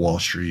Wolf of Wall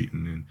Street,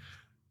 and then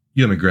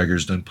Ewan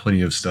McGregor's done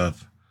plenty of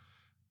stuff,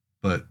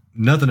 but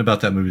nothing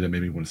about that movie that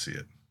made me want to see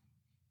it.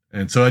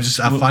 And so I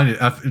find it.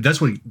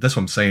 That's what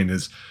I'm saying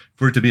is,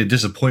 for it to be a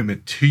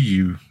disappointment to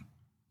you,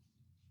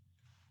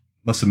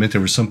 must have meant there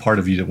was some part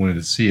of you that wanted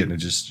to see it, and it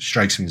just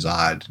strikes me as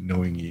odd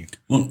knowing you.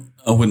 Well,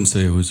 I wouldn't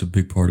say it was a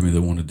big part of me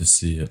that wanted to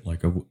see it.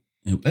 Like,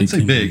 I'd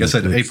say big. I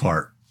said a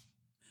part.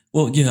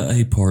 Well, yeah,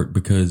 a part,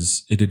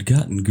 because it had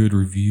gotten good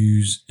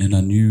reviews, and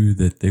I knew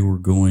that they were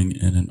going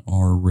in an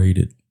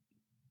R-rated.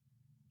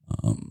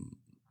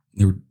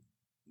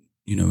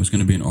 It was going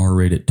to be an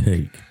R-rated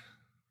take,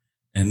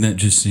 and that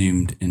just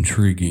seemed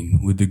intriguing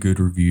with the good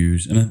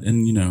reviews.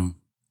 And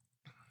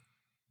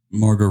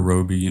Margot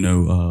Robbie,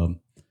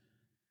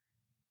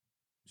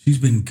 she's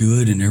been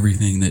good in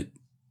everything that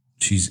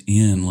she's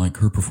in. Like,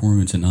 her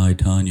performance in I,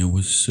 Tonya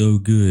was so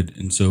good,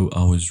 and so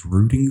I was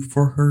rooting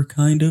for her,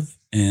 kind of.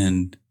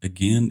 And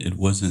again, it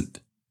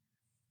wasn't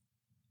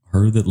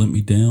her that let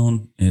me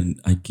down. And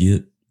I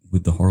get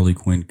with the Harley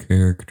Quinn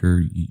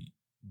character,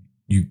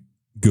 you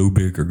go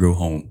big or go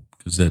home,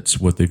 because that's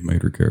what they've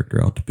made her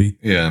character out to be.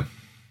 Yeah.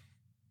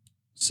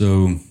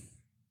 So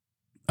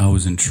I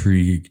was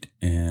intrigued,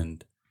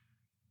 and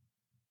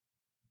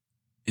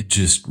it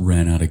just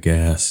ran out of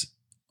gas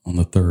on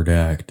the third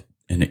act,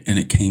 and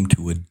it came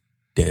to a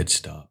dead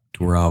stop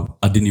to where I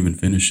didn't even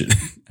finish it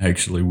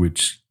actually,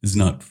 which is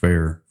not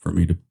fair for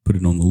me to put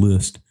it on the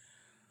list.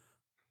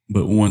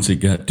 But once it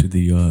got to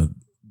the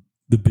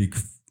big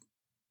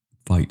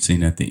fight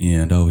scene at the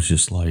end, I was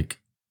just like,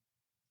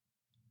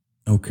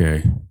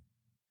 okay.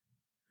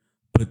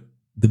 But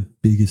the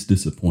biggest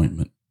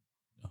disappointment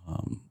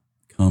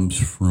comes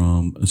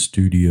from a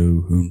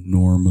studio who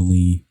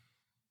normally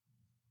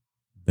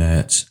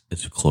bats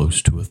as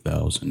close to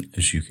 1,000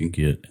 as you can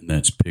get, and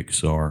that's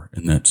Pixar,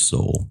 and that's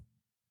Soul.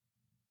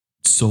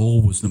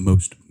 Soul was the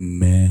most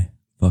meh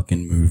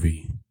fucking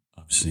movie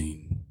I've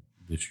seen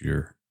this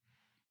year.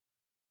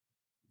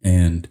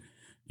 And,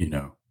 you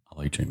know, I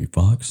like Jamie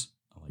Foxx.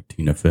 I like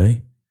Tina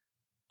Fey.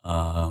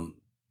 I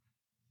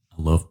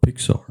love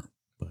Pixar.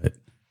 But,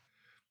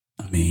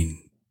 I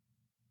mean,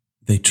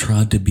 they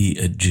tried to be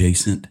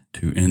adjacent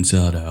to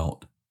Inside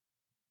Out.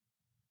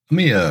 Let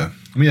me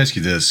ask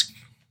you this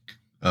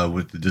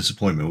with the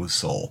disappointment with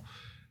Soul.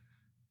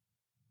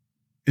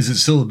 Is it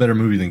still a better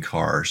movie than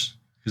Cars?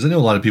 Because I know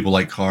a lot of people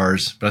like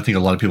Cars, but I think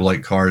a lot of people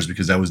like Cars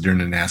because that was during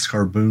the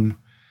NASCAR boom.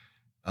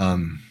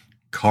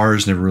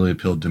 Cars never really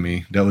appealed to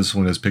me. That was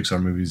one of those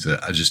Pixar movies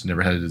that I just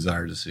never had a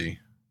desire to see.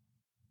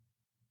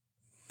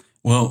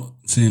 Well,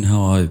 seeing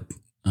how I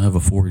have a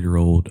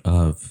 4-year-old,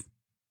 I've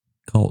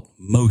caught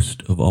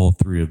most of all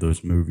 3 of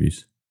those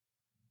movies.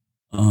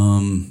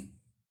 And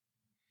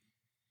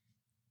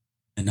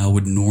I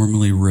would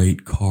normally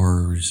rate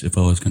Cars, if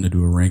I was going to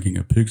do a ranking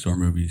of Pixar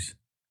movies,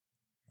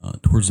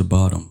 towards the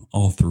bottom.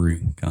 All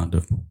 3, kind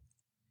of.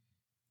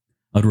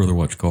 I'd rather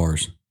watch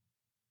Cars.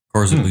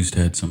 Cars at least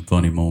had some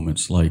funny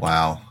moments. Like,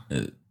 wow.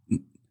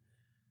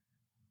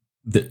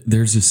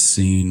 There's a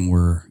scene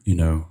where, you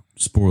know,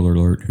 spoiler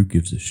alert, who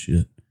gives a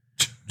shit?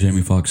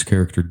 Jamie Foxx's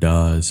character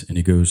dies and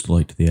he goes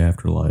to the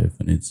afterlife,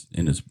 and it's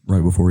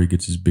right before he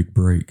gets his big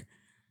break.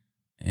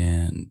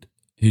 And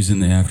he's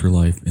in the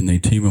afterlife, and they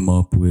team him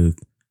up with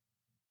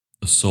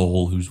a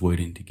soul who's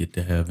waiting to get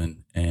to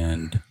heaven,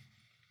 and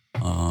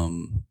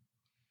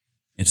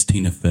it's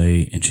Tina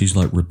Fey, and she's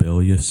like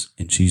rebellious,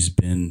 and she's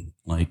been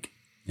like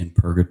in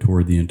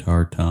purgatory the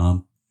entire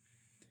time.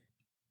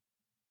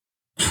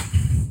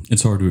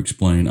 It's hard to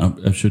explain.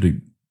 I should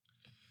have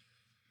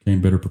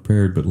came better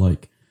prepared, but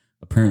like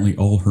apparently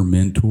all her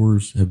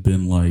mentors have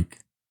been like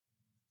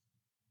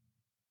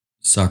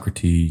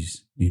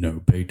Socrates, you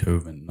know,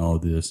 Beethoven and all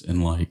this,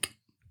 and like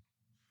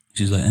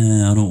she's like,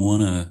 I don't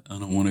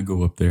wanna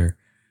go up there.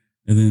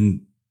 And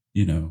then,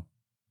 you know,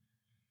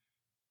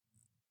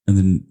 and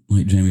then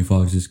like Jamie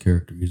Foxx's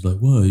character, he's like,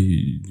 well,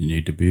 you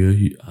need to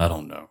be I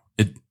don't know.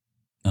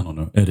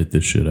 Edit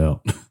this shit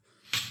out.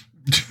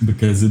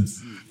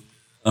 Because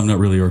I'm not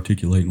really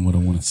articulating what I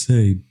want to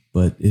say,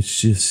 but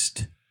it's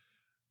just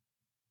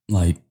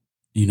like,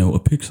 you know, a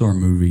Pixar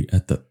movie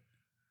at the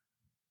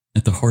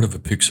heart of a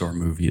Pixar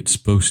movie, it's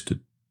supposed to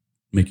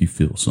make you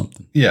feel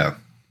something. Yeah.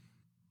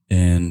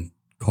 And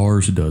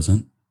Cars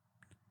doesn't.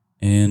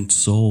 And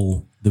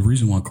Soul, the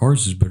reason why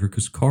Cars is better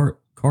because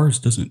Cars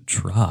doesn't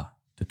try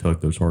to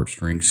tug those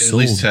heartstrings. At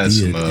least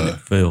has some and it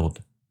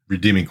failed.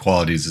 Redeeming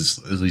qualities,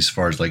 at least as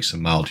far as like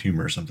some mild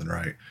humor or something,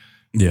 right?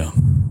 Yeah.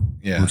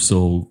 Yeah. Where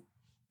Soul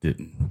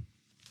didn't.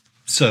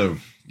 So,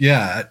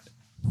 yeah,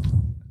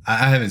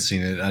 I haven't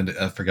seen it.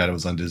 I forgot it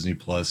was on Disney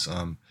Plus.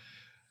 I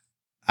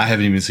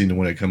haven't even seen the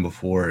one that come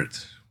before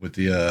it with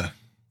the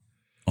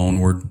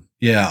Onward.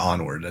 Yeah,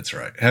 Onward. That's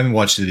right. I haven't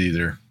watched it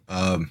either.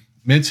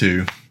 Meant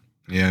to.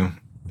 Yeah,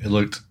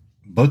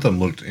 both of them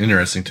looked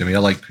interesting to me. I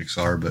like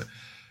Pixar, but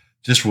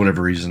just for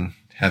whatever reason,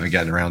 haven't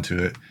gotten around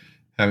to it.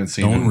 Haven't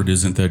seen Onward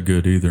isn't that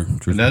good either.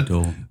 And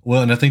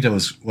I think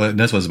that's what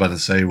I was about to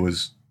say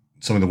was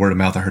some of the word of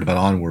mouth I heard about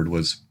Onward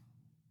was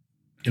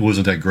it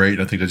wasn't that great.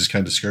 I think that just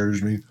kind of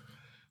discouraged me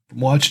from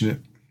watching it.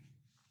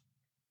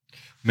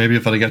 Maybe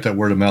if I'd got that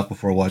word of mouth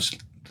before I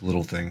watched The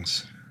Little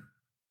Things.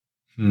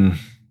 Could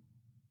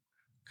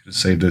have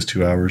saved those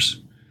 2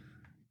 hours.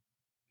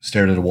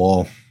 Stared at a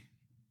wall.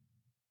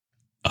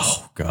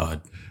 Oh,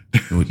 God.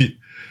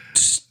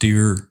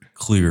 Steer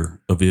clear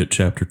of it,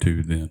 chapter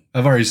 2, then.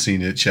 I've already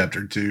seen it,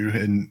 chapter 2,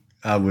 and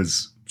I'm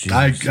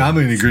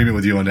in agreement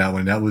with you on that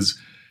one. That was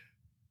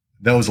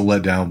a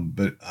letdown,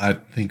 but I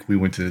think we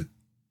went to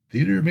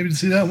theater maybe to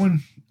see that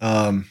one.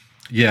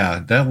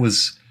 Yeah, that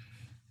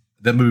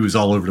movie was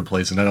all over the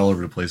place, and not all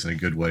over the place in a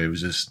good way. It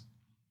was just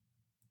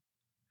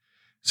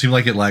seemed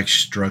like it lacked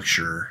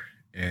structure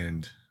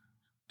and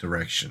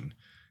direction.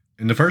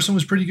 And the first one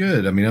was pretty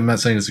good. I mean, I'm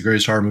not saying it's the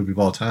greatest horror movie of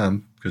all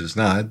time because it's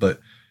not, but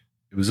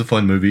it was a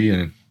fun movie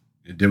and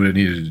it did what it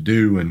needed to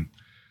do. And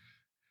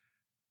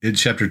in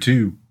chapter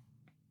 2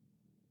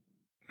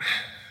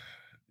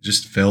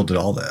 just failed at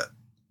all that.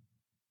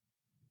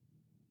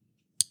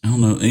 I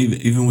don't know.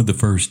 Even with the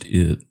first,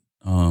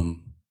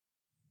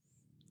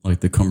 like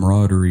the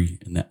camaraderie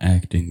and the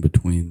acting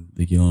between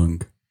the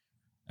young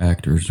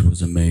actors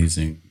was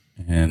amazing.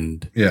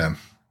 And yeah,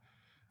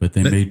 but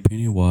they made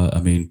Pennywise.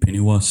 I mean,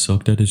 Pennywise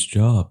sucked at his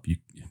job.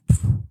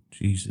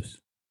 Jesus.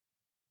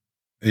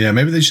 Yeah,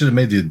 maybe they should have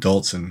made the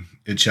adults in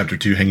It Chapter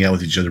 2 hang out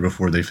with each other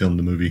before they filmed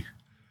the movie.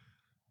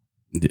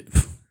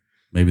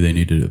 Maybe they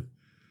needed a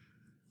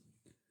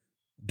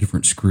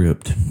different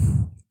script.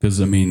 Because,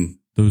 I mean,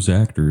 those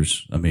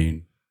actors, I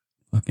mean,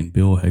 fucking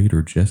Bill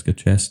Hader, Jessica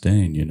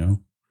Chastain, you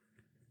know?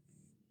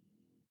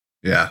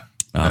 Yeah.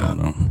 I don't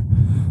know.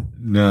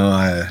 No,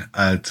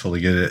 I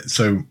totally get it.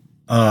 So,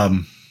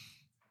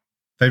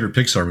 favorite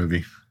Pixar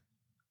movie?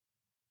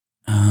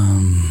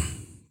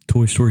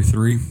 Toy Story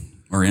 3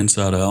 or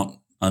Inside Out.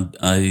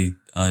 I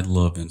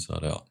love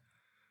Inside Out.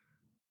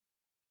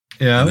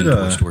 Yeah,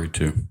 Toy Story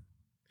 2.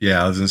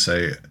 Yeah, I was gonna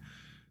say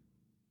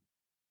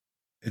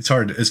it's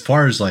hard as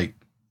far as like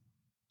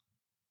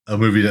a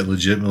movie that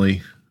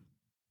legitimately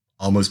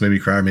almost made me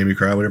cry,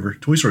 whatever.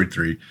 Toy Story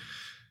 3.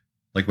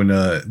 Like when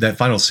that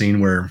final scene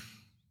where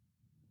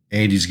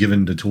Andy's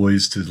giving the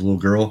toys to the little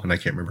girl, and I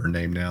can't remember her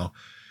name now.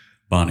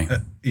 Bonnie.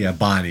 Yeah,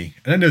 Bonnie.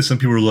 And I know some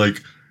people were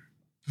like,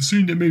 the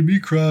scene that made me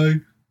cry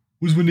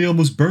was when they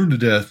almost burned to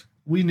death.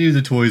 We knew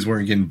the toys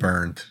weren't getting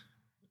burned.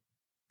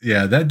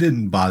 Yeah, that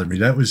didn't bother me.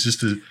 That was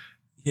just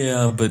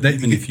yeah, but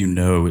even if you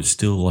know, it's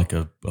still like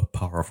a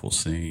powerful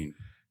scene.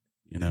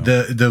 You know,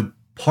 the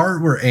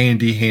part where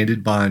Andy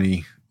handed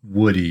Bonnie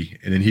Woody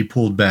and then he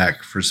pulled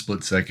back for a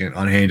split second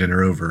on handing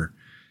her over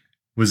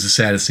was the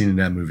saddest scene in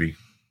that movie.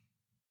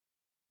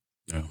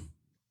 No.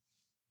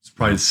 It's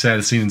probably the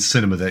saddest scene in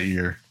cinema that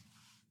year.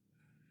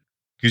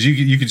 Because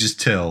you could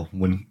just tell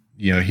when,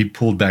 you know, he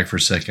pulled back for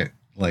a second,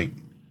 like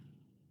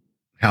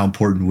how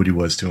important Woody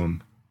was to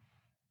him.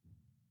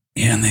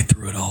 Yeah, and they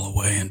threw it all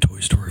away in Toy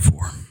Story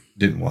 4.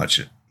 Didn't watch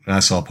it. And I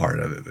saw part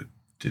of it, but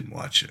didn't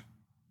watch it.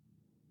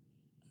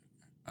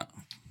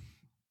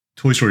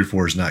 Toy Story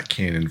 4 is not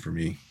canon for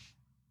me.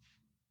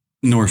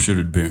 Nor should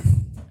it be.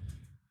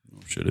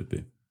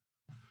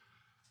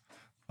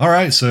 All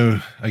right, so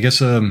I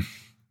guess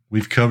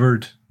we've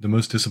covered the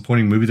most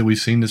disappointing movie that we've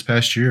seen this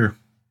past year.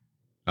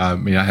 I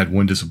mean, I had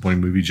one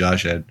disappointing movie.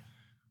 Josh had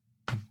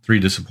 3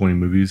 disappointing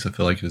movies. I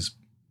feel like he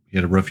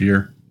had a rough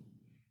year.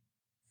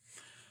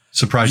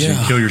 Surprised you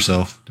didn't kill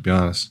yourself, to be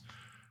honest.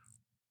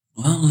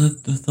 Well,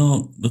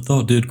 the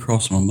thought did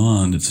cross my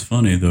mind. It's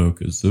funny though,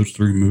 because those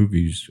 3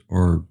 movies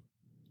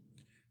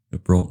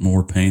have brought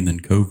more pain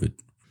than COVID.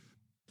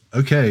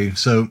 Okay,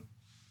 so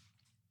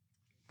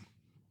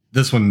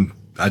this one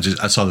I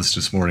saw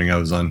this morning. I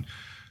was on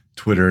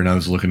Twitter and I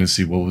was looking to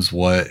see what was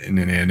what, and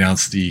then they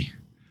announced the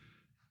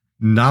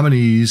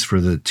nominees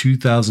for the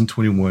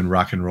 2021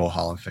 Rock and Roll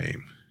Hall of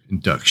Fame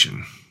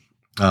induction.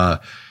 And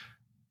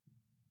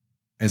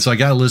so I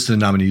got a list of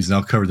the nominees, and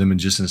I'll cover them in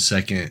just a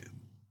second.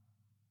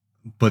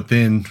 But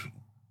then,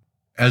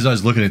 as I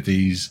was looking at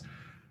these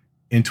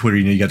in Twitter,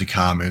 you know, you got the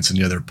comments and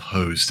the other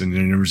posts, and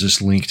then there was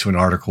this link to an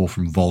article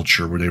from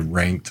Vulture where they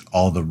ranked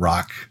all the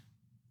Rock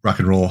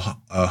and Roll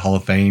Hall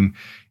of Fame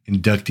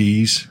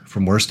inductees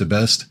from worst to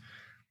best.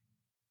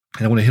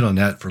 And I want to hit on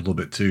that for a little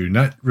bit too.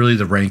 Not really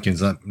the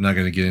rankings. I'm not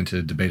going to get into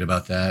a debate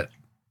about that.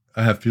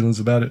 I have feelings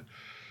about it.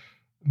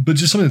 But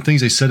just some of the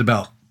things they said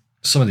about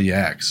some of the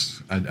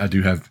acts, I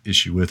do have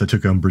issue with. I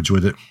took umbrage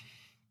with it.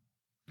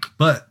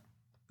 But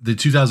the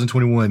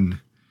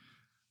 2021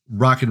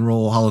 Rock and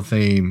Roll Hall of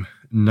Fame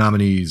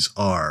nominees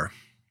are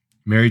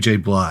Mary J.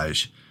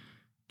 Blige,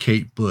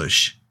 Kate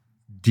Bush,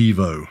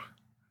 Devo,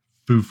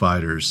 Foo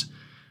Fighters,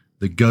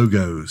 The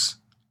Go-Go's,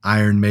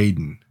 Iron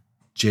Maiden,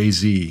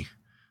 Jay-Z,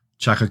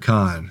 Chaka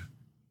Khan,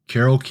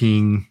 Carole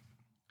King,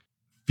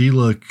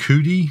 Fela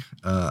Kuti,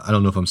 I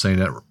don't know if I'm saying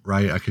that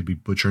right. I could be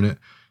butchering it.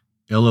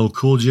 LL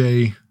Cool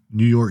J,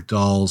 New York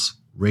Dolls,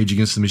 Rage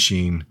Against the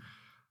Machine,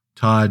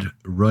 Todd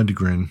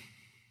Rundgren,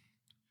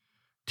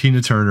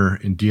 Tina Turner,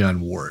 and Dionne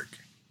Warwick.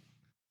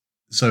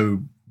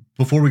 So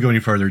before we go any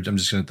further, I'm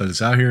just going to throw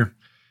this out here.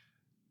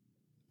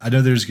 I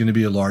know there's going to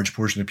be a large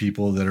portion of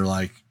people that are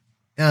like,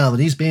 oh, but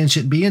these bands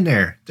shouldn't be in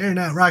there. They're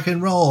not rock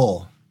and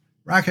roll.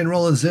 Rock and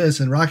roll is this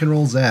and rock and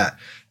roll's that.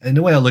 And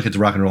the way I look at the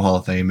Rock and Roll Hall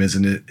of Fame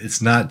isn't it?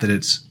 It's not that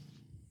it's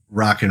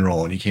rock and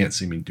roll, and you can't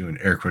see me doing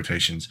air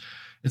quotations.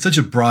 It's such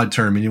a broad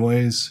term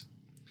anyways.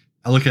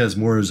 I look at it as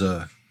more as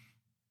a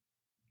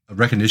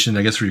recognition,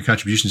 I guess, for your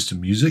contributions to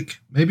music,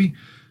 maybe.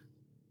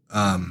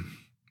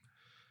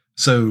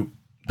 So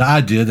the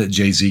idea that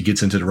Jay-Z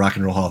gets into the Rock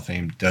and Roll Hall of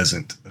Fame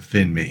doesn't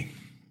offend me.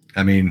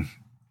 I mean,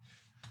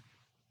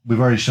 we've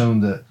already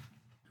shown that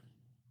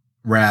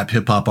rap,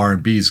 hip-hop,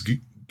 R&B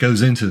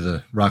goes into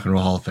the Rock and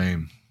Roll Hall of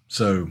Fame.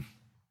 So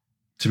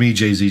to me,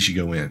 Jay-Z should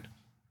go in.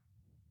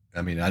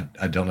 I mean,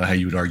 I don't know how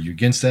you would argue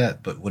against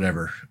that, but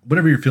whatever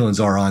your feelings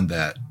are on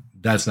that,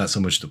 that's not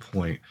so much the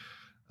point.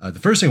 The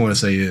first thing I want to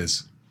say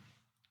is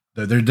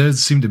that there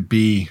does seem to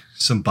be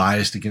some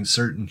bias against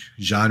certain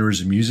genres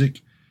of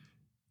music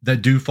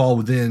that do fall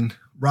within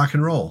rock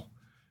and roll,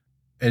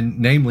 and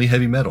namely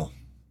heavy metal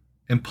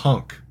and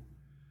punk.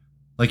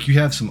 Like you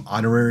have some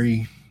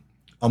honorary,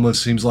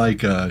 almost seems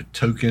like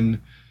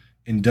token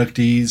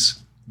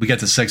inductees. We got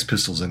the Sex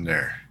Pistols in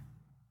there.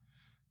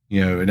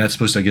 You know, and that's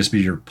supposed to, I guess,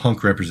 be your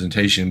punk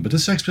representation. But the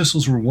Sex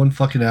Pistols were one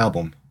fucking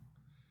album.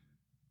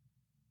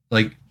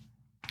 Like,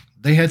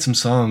 they had some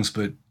songs,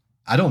 but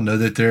I don't know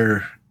that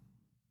they're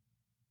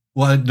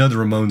Well, I know the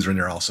Ramones are in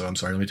there also. I'm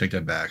sorry. Let me take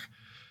that back.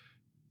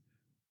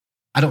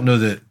 I don't know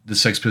that the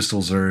Sex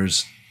Pistols are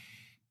as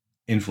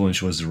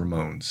influential as the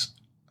Ramones.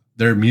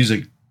 Their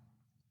music,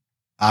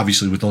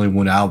 obviously, with only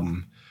one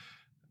album,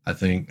 I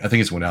think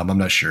it's one album. I'm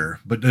not sure,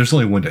 but there's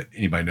only one that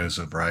anybody knows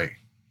of, right?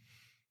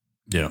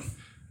 Yeah.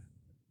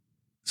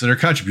 So their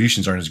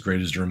contributions aren't as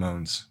great as the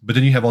Ramones. But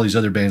then you have all these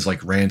other bands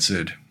like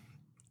Rancid.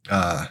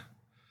 Well,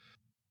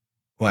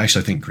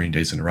 actually, I think Green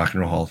Day's in the Rock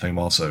and Roll Hall of Fame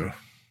also.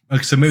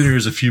 Okay, so maybe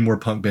there's a few more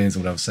punk bands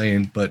than what I was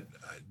saying, but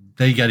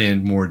they got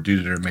in more due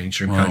to their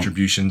mainstream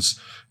contributions,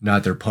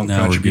 not their punk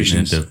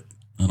contributions. I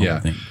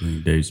don't think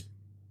Green Day's.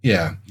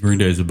 Yeah. Green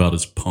Day's about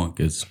as punk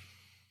as.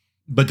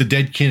 But the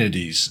Dead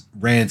Kennedys,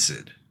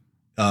 Rancid,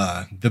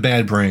 the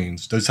Bad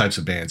Brains, those types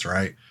of bands,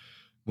 right?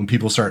 When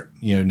people start,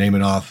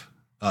 naming off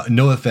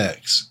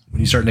NoFX,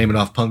 when you start naming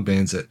off punk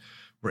bands that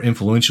were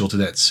influential to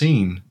that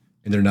scene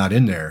and they're not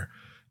in there.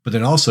 But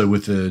then also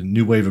with the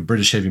new wave of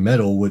British heavy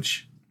metal,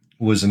 which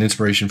was an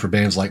inspiration for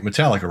bands like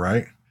Metallica,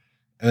 right?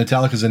 And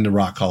Metallica's in the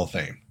Rock Hall of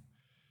Fame.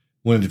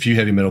 One of the few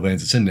heavy metal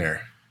bands that's in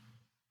there.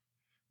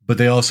 But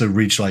they also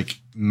reach like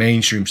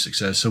mainstream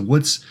success. So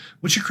what's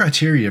your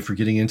criteria for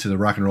getting into the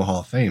Rock and Roll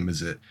Hall of Fame?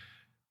 Is it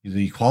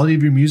the quality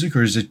of your music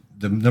or is it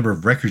the number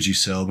of records you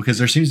sell? Because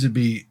there seems to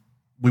be,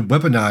 we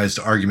weaponize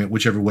the argument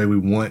whichever way we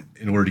want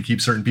in order to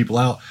keep certain people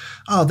out.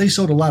 Oh, they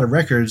sold a lot of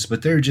records,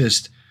 but they're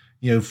just,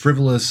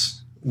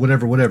 frivolous,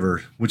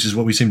 whatever, which is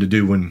what we seem to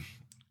do when,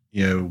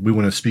 we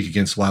want to speak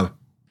against why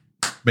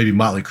maybe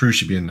Motley Crue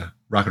should be in the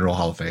Rock and Roll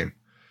Hall of Fame.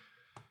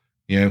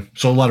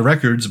 Sold a lot of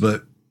records,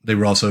 but they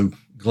were also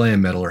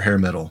glam metal or hair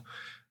metal.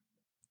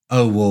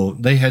 Oh, well,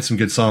 they had some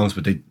good songs,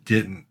 but they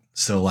didn't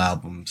sell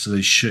albums, so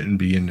they shouldn't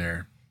be in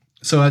there.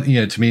 So,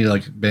 to me,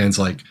 like bands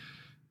like,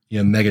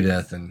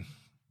 Megadeth and,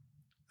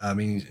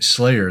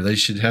 Slayer, they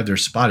should have their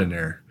spot in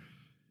there.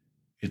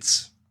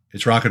 It's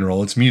rock and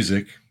roll. It's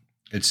music.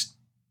 It's,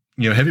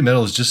 heavy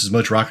metal is just as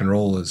much rock and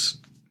roll as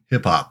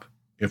hip hop,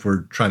 if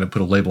we're trying to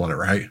put a label on it,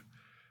 right?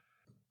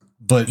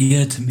 But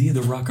yeah, to me,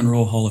 the Rock and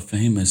Roll Hall of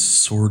Fame is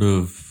sort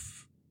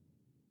of,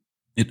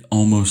 it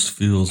almost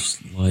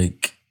feels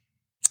like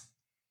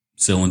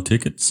selling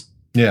tickets.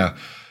 Yeah.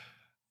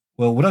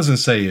 Well, what I was going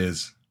to say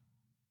is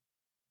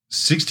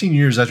 16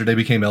 years after they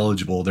became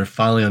eligible, they're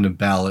finally on the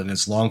ballot and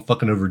it's long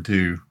fucking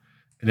overdue.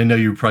 And I know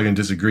you're probably going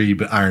to disagree,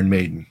 but Iron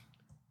Maiden.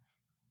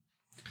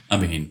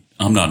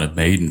 I'm not a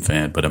Maiden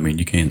fan, but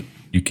you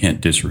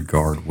can't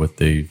disregard what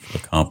they've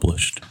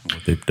accomplished,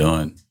 what they've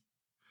done.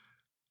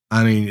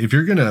 If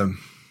you're going to,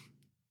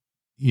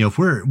 if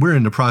we're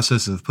in the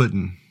process of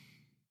putting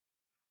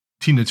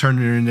Tina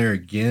Turner in there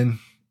again,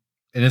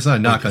 and it's not a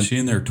knock on. Is she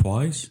in there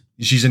twice?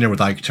 She's in there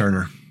with Ike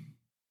Turner.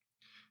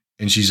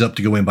 And she's up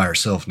to go in by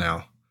herself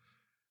now.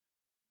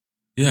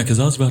 Yeah, because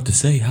I was about to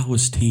say, how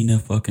is Tina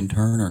fucking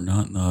Turner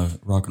not in the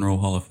Rock and Roll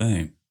Hall of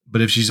Fame?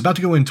 But if she's about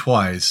to go in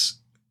twice,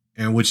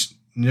 and which,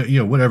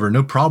 whatever,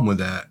 no problem with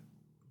that.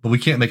 But we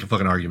can't make a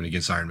fucking argument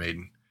against Iron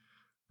Maiden,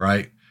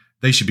 right?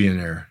 They should be in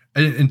there.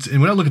 And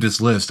when I look at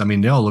this list,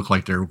 they all look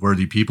like they're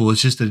worthy people.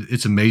 It's just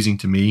it's amazing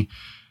to me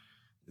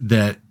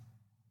that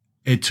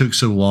it took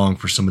so long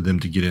for some of them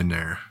to get in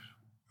there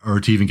or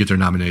to even get their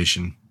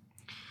nomination.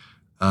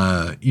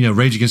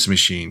 Rage Against the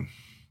Machine,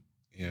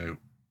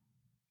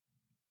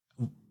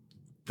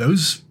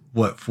 those,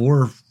 4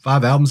 or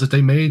 5 albums that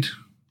they made?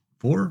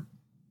 4?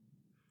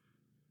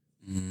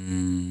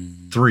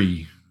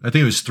 3. I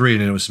think it was 3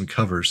 and then it was some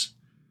covers.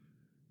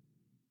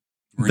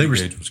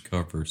 Renegade was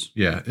covers.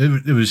 Yeah,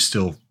 it was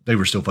still, they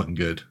were still fucking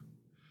good.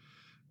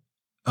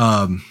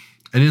 And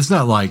it's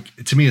not like,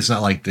 to me, it's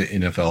not like the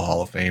NFL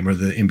Hall of Fame or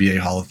the NBA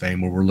Hall of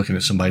Fame where we're looking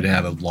at somebody to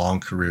have a long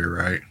career,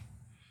 right?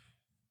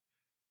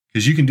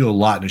 Because you can do a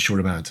lot in a short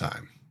amount of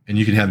time, and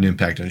you can have an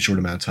impact in a short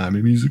amount of time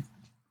in music.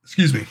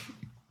 Excuse me.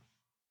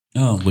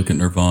 Oh, look at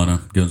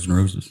Nirvana, Guns N'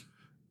 Roses.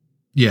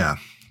 Yeah.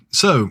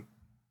 So,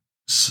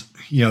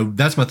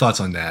 that's my thoughts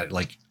on that.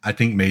 Like, I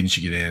think Maiden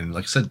should get in.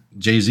 Like I said,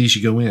 Jay-Z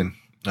should go in.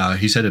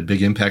 He's had a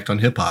big impact on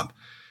hip hop.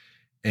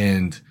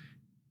 And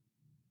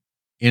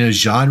in a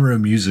genre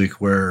of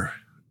music where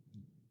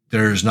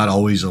there's not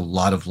always a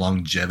lot of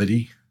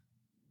longevity,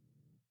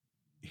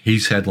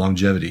 he's had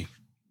longevity.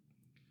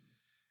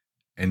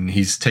 And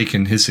he's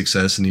taken his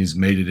success and he's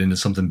made it into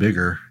something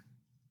bigger,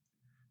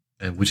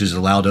 which has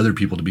allowed other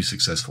people to be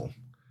successful.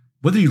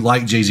 Whether you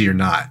like Jay-Z or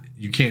not,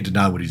 you can't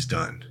deny what he's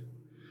done.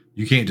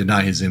 You can't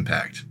deny his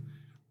impact.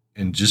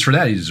 And just for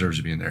that, he deserves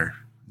to be in there.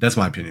 That's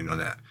my opinion on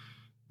that.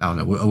 I don't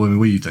know. What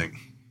do you think?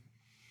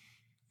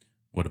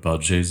 What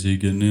about Jay-Z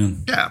getting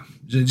in? Yeah,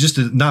 just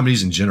the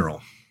nominees in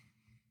general.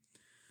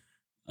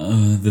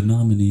 The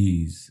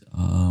nominees,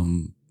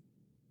 I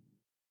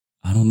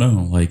don't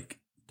know. Like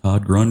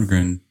Todd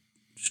Rundgren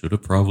should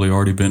have probably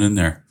already been in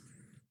there.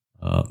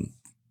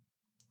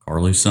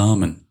 Carly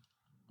Simon.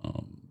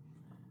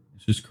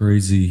 It's just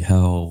crazy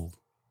how,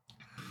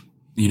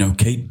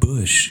 Kate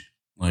Bush,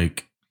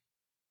 like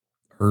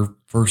her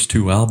first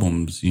 2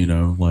 albums,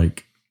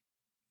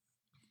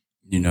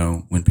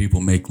 when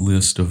people make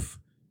list of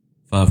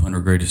 500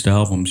 greatest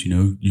albums,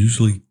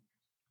 usually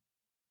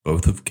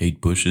both of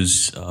Kate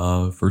Bush's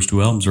first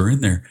two albums are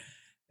in there.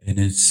 And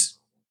this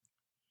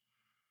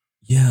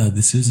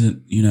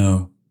isn't,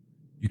 you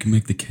can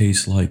make the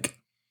case like,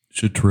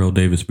 should Terrell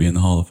Davis be in the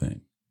Hall of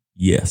Fame?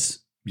 Yes.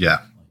 Yeah.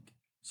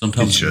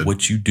 Sometimes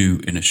what you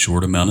do in a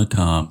short amount of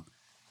time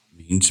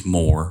means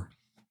more,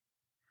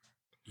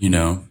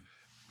 And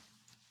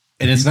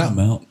it's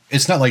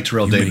not like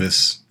Terrell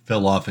Davis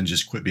fell off and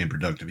just quit being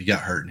productive. He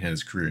got hurt and had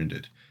his career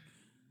ended.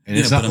 And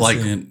it's not like,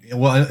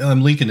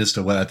 I'm linking this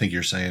to what I think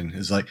you're saying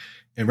is like,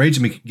 and Rage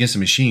Against the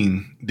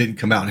Machine didn't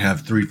come out and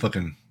have 3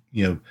 fucking,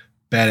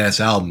 badass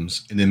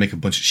albums and then make a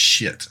bunch of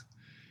shit.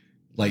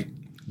 Like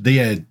they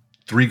had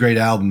 3 great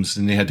albums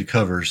and they had the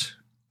covers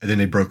and then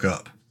they broke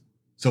up.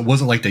 So it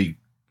wasn't like they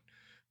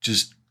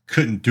just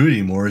couldn't do it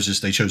anymore. It's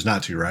just they chose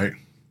not to, right?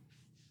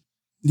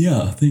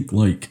 Yeah, I think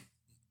like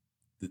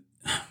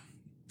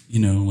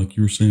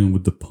you were saying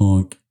with the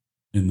punk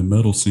and the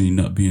metal scene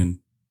not being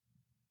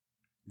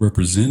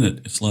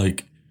represented, it's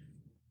like,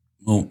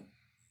 well,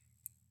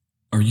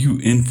 are you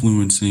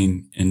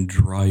influencing and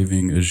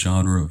driving a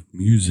genre of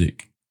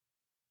music?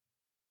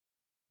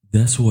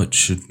 That's what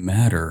should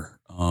matter.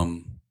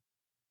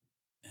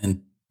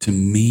 And to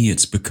me,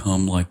 it's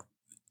become like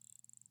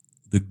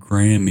the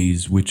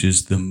Grammys, which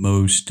is the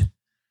most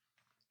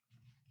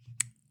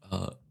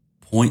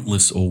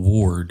pointless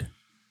award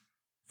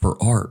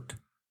for art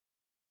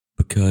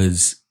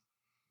because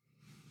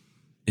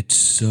it's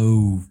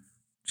so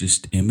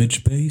just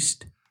image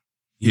based.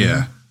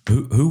 Yeah.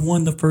 Who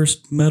won the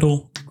first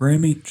metal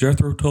Grammy?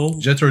 Jethro Tull?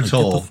 Jethro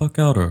Tull. Get the fuck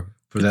out of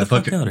for that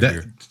fucking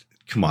here.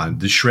 Come on,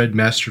 the shred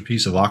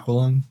masterpiece of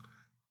Aqualung?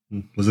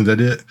 Wasn't that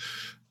it?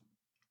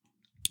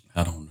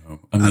 I don't know.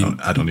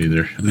 I don't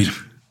either. I mean,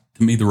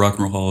 to me, the Rock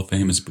and Roll Hall of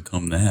Fame has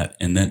become that,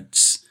 and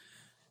that's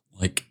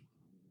like,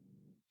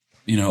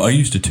 I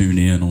used to tune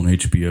in on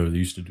HBO. They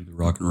used to do the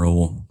Rock and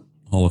Roll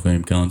Hall of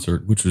Fame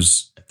concert, which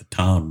was at the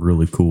time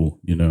really cool.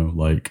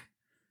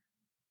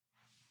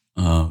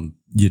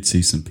 You'd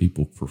see some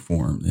people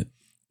perform that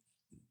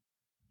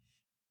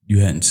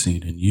you hadn't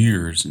seen in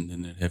years, and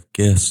then they'd have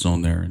guests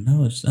on there. And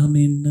I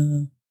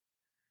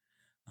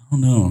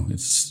don't know.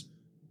 It's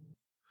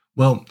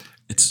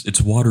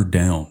watered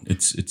down.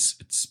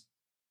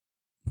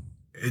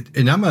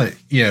 And I'm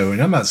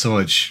not so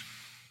much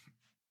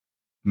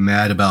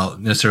mad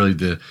about necessarily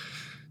the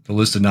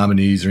list of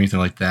nominees or anything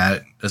like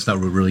that. That's not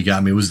what really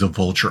got me. It was the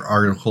Vulture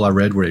article I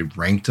read where they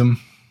ranked them.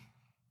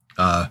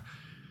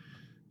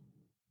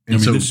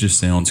 This just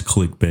sounds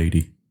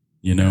clickbaity,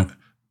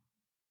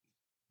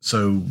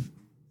 So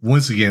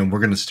once again, we're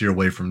going to steer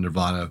away from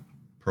Nirvana,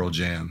 Pearl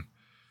Jam,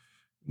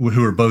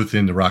 who are both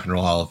in the Rock and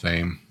Roll Hall of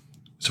Fame.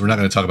 So we're not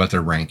going to talk about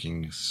their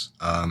rankings.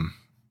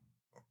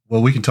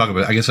 Well, we can talk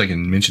about, I guess I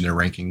can mention their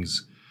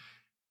rankings,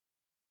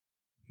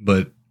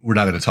 but we're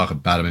not going to talk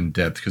about them in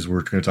depth because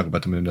we're going to talk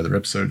about them in another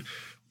episode.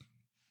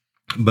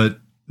 But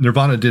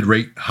Nirvana did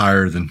rate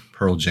higher than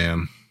Pearl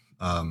Jam.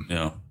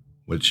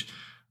 Which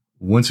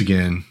once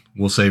again,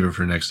 we'll save it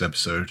for next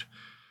episode.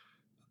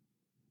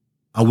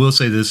 I will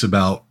say this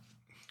about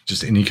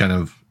just any kind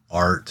of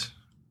art.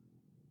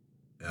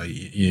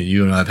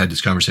 You and I have had this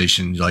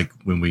conversation like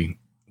when we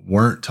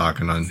weren't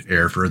talking on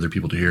air for other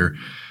people to hear.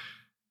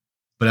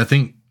 But I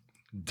think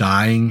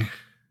dying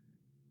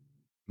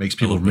makes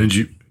people remember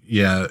you.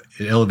 Yeah,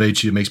 it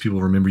elevates you. It makes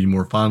people remember you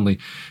more fondly.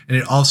 And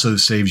it also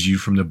saves you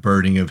from the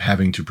burden of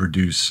having to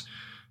produce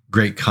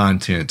great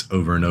content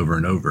over and over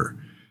and over.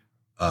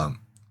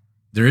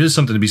 There is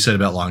something to be said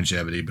about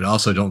longevity, but I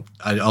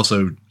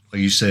also,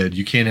 like you said,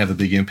 you can have a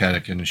big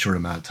impact in a short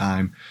amount of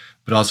time.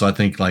 But also I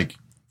think like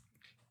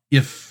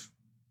if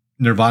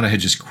Nirvana had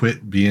just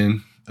quit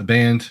being a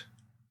band,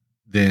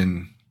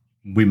 then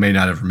we may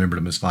not have remembered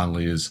them as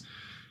fondly as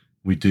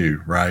we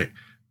do, right?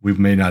 We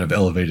may not have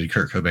elevated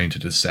Kurt Cobain to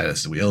the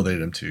status that we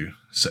elevated him to.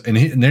 So, and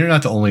they're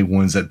not the only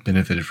ones that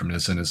benefited from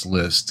this in this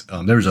list.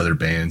 There was other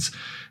bands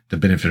that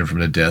benefited from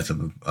the death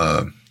of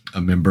a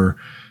member.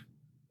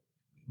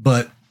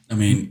 But I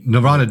mean,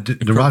 Nirvana Kurt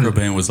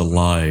Cobain was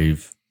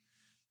alive,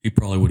 he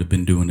probably would have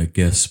been doing a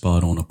guest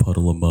spot on a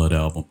Puddle of Mud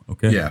album.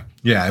 Okay. Yeah.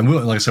 And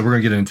like I said, we're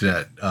going to get into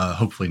that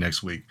hopefully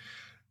next week.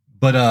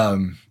 But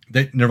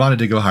Nirvana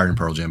did go higher than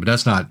Pearl Jam, but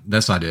that's not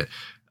it.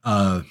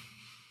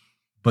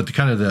 But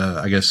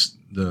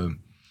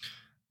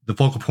the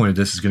focal point of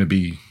this is going to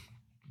be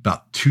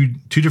about two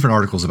different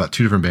articles about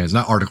two different bands,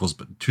 not articles,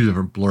 but two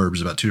different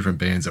blurbs about two different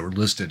bands that were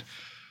listed.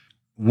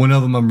 One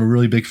of them I'm a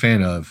really big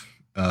fan of,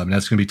 and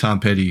that's going to be Tom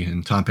Petty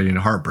and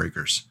the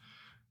Heartbreakers.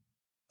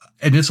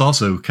 And this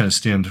also kind of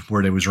stemmed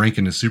where they was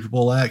ranking the Super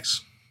Bowl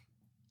acts.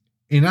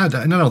 And I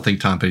don't think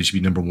Tom Petty should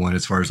be number one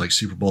as far as like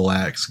Super Bowl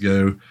acts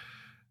go.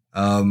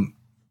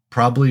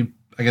 Probably,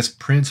 I guess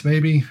Prince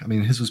maybe. I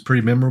mean, his was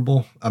pretty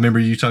memorable. I remember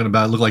you talking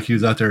about it looked like he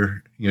was out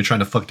there,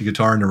 trying to fuck the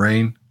guitar in the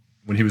rain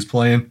when he was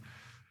playing.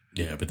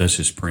 Yeah, but that's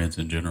just Prince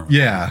in general.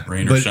 Yeah.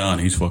 Rain or shine,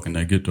 he's fucking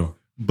that guitar.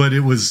 But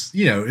it was,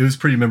 it was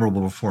pretty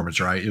memorable performance,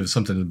 right? It was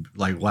something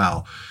like,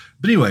 wow.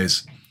 But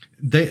anyways,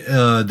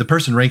 the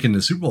person ranking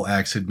the Super Bowl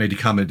acts had made a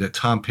comment that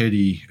Tom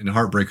Petty and the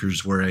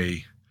Heartbreakers were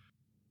a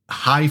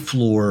high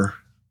floor,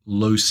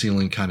 low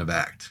ceiling kind of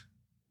act,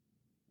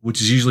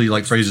 which is usually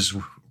like phrases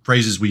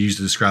we use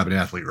to describe an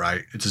athlete,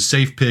 right? It's a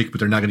safe pick, but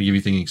they're not going to give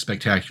you anything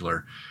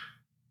spectacular.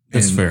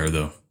 That's fair,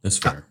 though. That's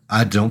fair.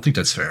 I don't think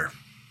that's fair.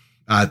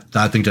 I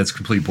think that's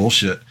complete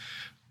bullshit.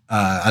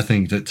 I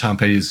think that Tom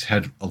Petty's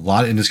had a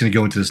lot, and it's going to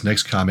go into this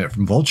next comment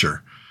from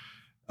Vulture.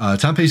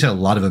 Tom Petty's had a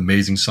lot of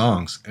amazing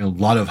songs and a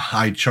lot of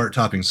high chart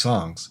topping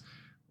songs.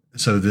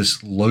 So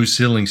this low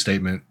ceiling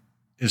statement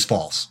is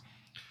false.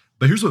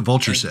 But here's what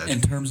Vulture said.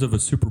 In terms of a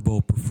Super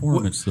Bowl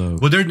performance, though.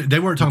 Well, they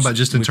weren't talking about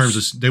just in terms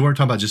of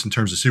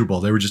Super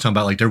Bowl. They were just talking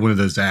about like they're one of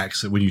those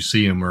acts that when you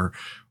see them or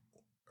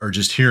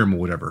just hear them or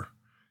whatever.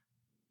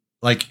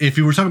 Like if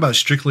you were talking about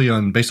strictly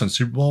based on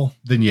Super Bowl,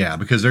 then yeah,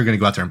 because they're going to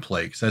go out there and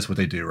play because that's what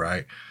they do,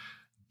 right?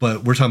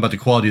 But we're talking about the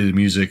quality of the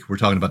music. We're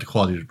talking about the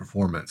quality of the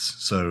performance.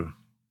 So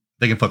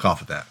they can fuck off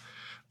with that.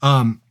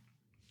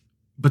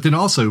 But then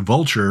also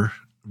Vulture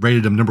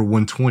rated him number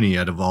 120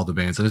 out of all the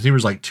bands. And I think there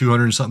was like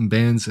 200 and something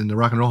bands in the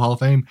Rock and Roll Hall of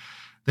Fame.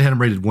 They had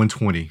him rated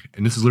 120.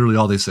 And this is literally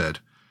all they said.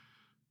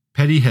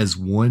 Petty has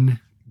one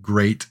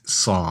great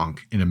song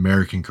in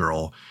American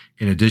Girl,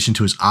 in addition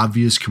to his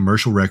obvious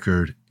commercial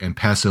record and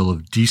passel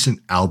of decent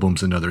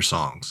albums and other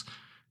songs.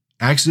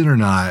 Accident or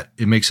not,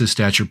 it makes his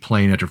stature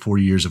plain after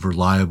 40 years of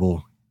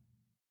reliable,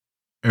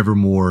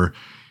 evermore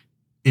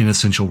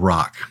inessential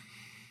rock.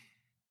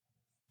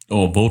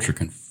 Oh, Vulture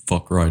can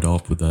fuck right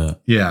off with that.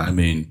 Yeah. I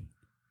mean,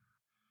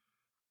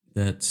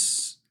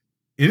 that's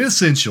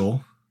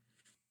inessential,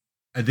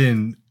 and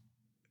then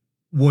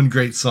one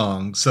great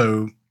song.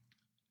 So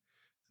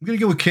I'm going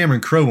to go with Cameron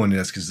Crowe on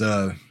this because,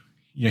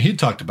 he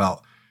talked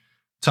about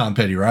Tom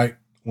Petty, right?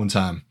 One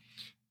time.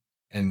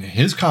 And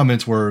his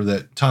comments were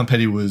that Tom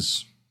Petty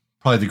was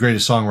probably the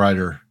greatest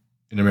songwriter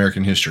in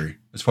American history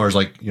as far as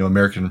like,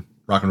 American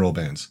rock and roll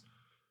bands.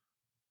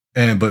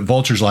 But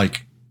Vulture's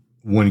like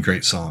one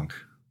great song.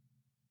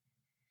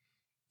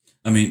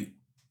 I mean,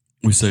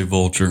 we say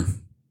Vulture.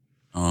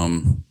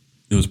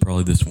 It was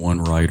probably this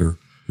one writer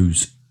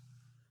who's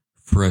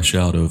fresh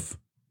out of,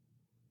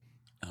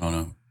 I don't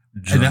know,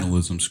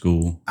 journalism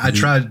school. I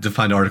tried to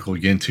find an article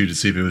again too to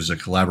see if it was a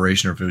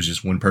collaboration or if it was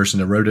just one person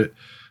that wrote it.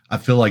 I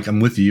feel like I'm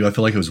with you. I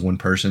feel like it was one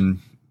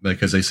person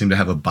because they seem to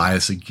have a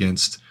bias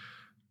against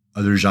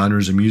other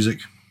genres of music.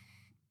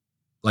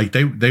 Like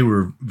they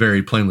were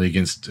very plainly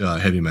against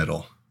heavy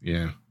metal.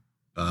 Yeah.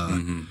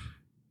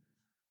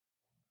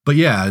 But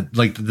yeah,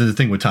 like the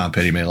thing with Tom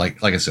Petty, man,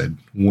 like I said,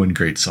 one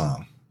great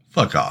song.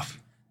 Fuck off.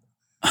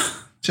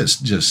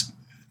 Just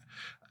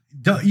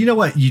don't, you know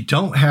what? You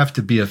don't have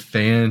to be a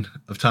fan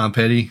of Tom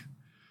Petty.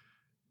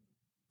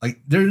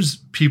 Like there's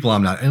people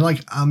I'm not, and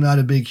like I'm not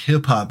a big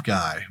hip hop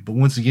guy, but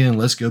once again,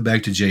 let's go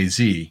back to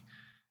Jay-Z.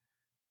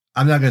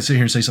 I'm not going to sit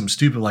here and say something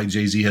stupid like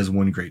Jay-Z has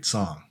one great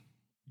song.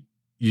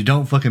 You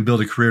don't fucking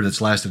build a career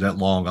that's lasted that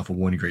long off of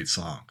one great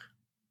song.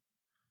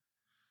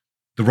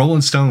 The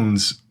Rolling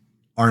Stones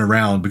aren't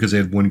around because they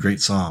had one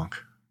great song,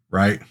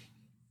 right?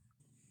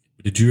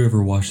 Did you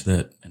ever watch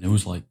that? And it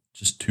was like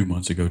just 2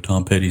 months ago,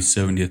 Tom Petty's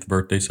 70th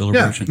birthday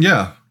celebration.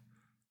 Yeah.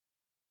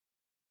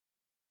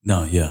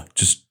 No, yeah,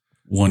 just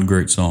one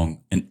great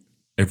song, and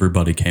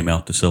everybody came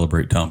out to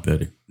celebrate Tom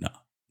Petty. No,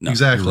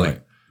 exactly. You're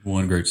right.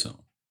 One great song.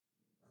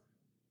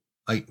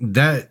 Like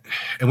that,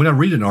 and when I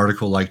read an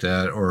article like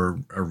that or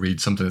I read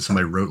something that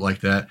somebody wrote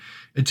like that,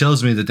 it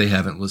tells me that they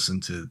haven't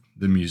listened to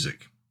the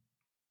music.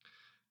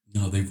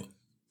 No, they've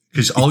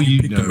because all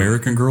you picked know,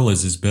 American Girl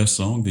as his best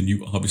song, then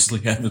you obviously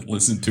haven't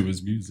listened to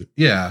his music.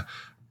 Yeah,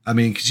 I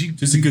mean, because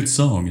it's a good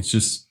song. It's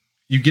just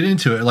you get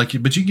into it,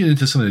 but you get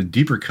into some of the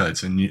deeper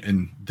cuts,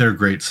 and they're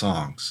great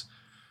songs.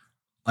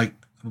 Like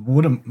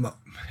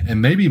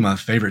and maybe my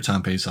favorite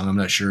Tom Petty song, I'm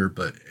not sure,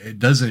 but it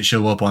doesn't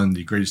show up on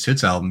the greatest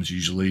hits albums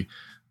usually.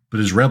 But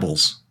is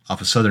Rebels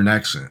off of Southern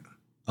Accent.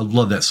 I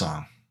love that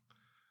song.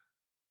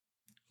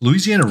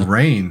 Louisiana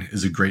Rain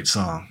is a great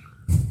song.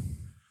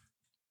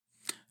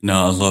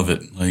 No, I love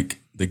it. Like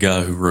the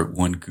guy who wrote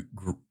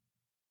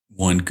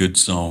one good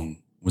song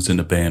was in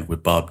a band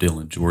with Bob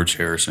Dylan, George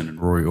Harrison,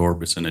 and Roy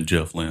Orbison and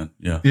Jeff Lynne.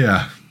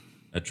 Yeah.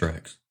 That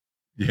tracks.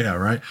 Yeah,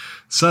 right.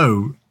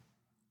 So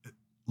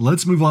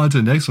let's move on to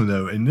the next one,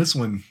 though. And this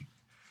one,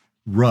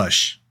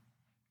 Rush.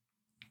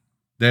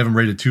 They have him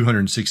rated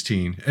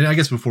 216. And I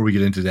guess before we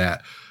get into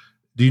that,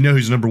 do you know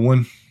who's number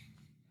one?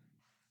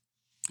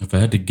 If I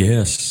had to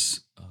guess,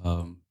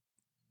 the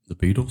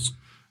Beatles.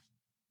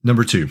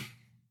 Number two.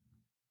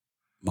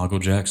 Michael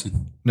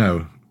Jackson.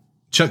 No,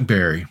 Chuck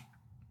Berry.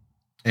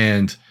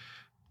 And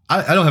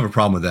I don't have a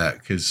problem with that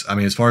because, I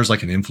mean, as far as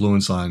like an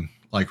influence on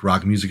like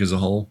rock music as a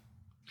whole,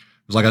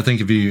 it's like I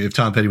think if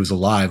Tom Petty was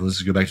alive, let's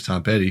just go back to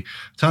Tom Petty.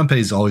 Tom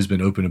Petty's always been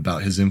open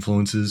about his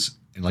influences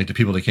and like the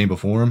people that came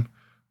before him,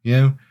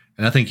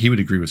 And I think he would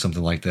agree with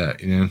something like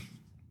that,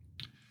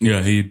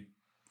 Yeah, he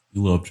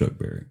loved Chuck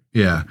Berry.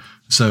 Yeah.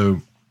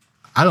 So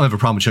I don't have a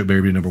problem with Chuck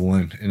Berry being number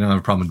one, and I don't have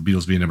a problem with the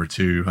Beatles being number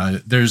two.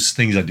 There's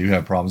things I do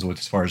have problems with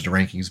as far as the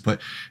rankings, but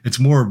it's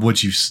more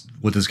what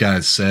this guy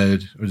has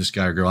said, or this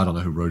guy or girl, I don't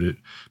know who wrote it,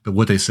 but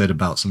what they said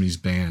about some of these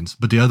bands.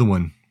 But the other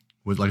one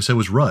was, like I said,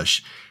 was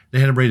Rush. They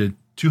had him rated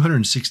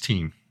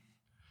 216.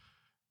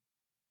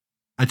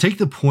 I take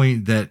the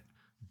point that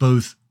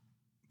both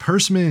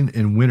Persman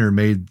and Winter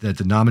made that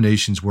the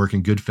nominations work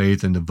in good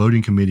faith and the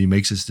voting committee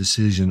makes its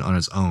decision on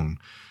its own.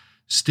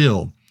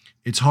 Still,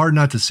 it's hard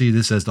not to see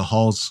this as the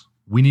Hall's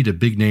 "we need a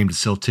big name to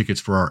sell tickets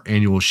for our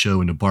annual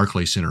show in the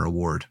Barclays Center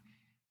award."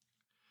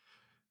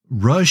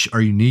 Rush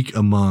are unique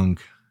among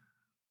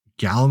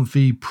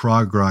Gallantry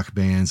prog rock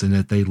bands in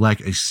that they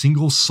lack a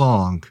single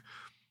song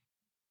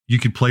you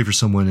could play for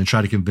someone and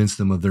try to convince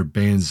them of the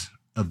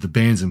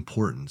band's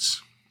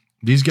importance.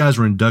 These guys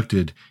were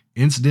inducted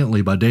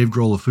incidentally by Dave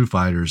Grohl of Foo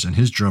Fighters and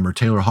his drummer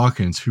Taylor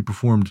Hawkins, who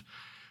performed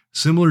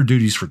similar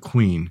duties for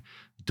Queen.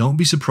 Don't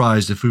be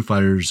surprised if Foo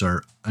Fighters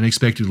are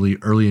unexpectedly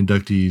early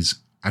inductees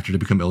after they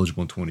become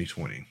eligible in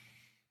 2020.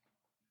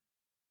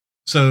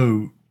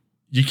 So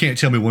you can't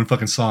tell me one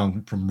fucking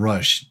song from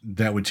Rush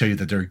that would tell you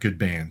that they're a good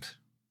band.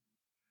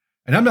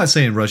 And I'm not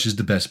saying Rush is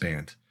the best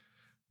band,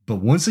 but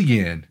once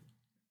again,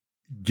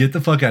 get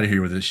the fuck out of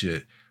here with this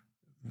shit.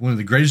 One of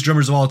the greatest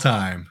drummers of all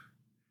time,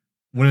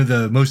 one of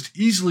the most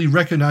easily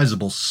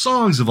recognizable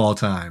songs of all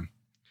time,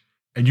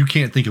 and you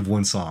can't think of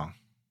one song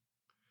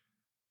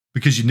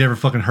because you never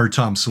fucking heard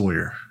Tom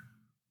Sawyer.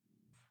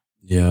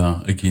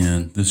 Yeah,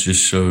 again, this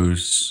just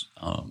shows,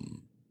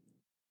 and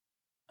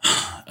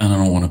I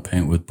don't want to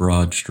paint with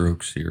broad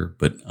strokes here,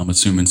 but I'm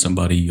assuming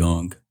somebody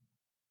young.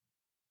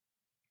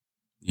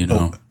 You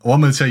know, well,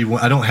 I'm going to tell you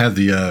one. I don't have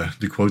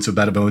the quotes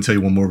about it, but I'm going to tell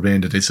you one more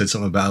band that they said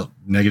something about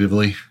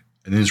negatively,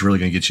 and then it's really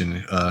going to get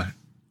you.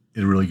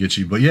 It'll really get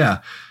you. But yeah,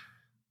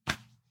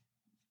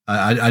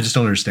 I just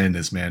don't understand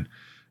this, man.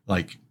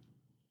 Like,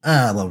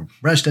 well,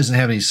 Rush doesn't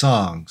have any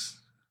songs.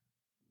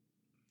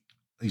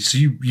 So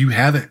you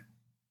haven't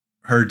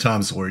heard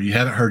Tom Sawyer. You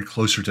haven't heard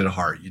Closer to the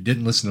Heart. You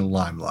didn't listen to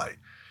Limelight.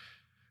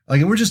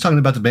 Like, and we're just talking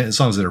about the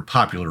songs that are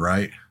popular,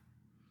 right?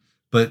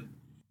 But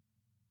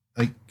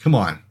like, come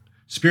on.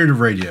 Spirit of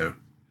Radio.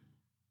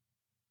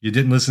 You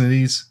didn't listen to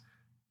these?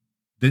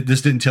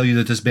 This didn't tell you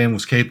that this band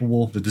was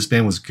capable, that this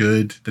band was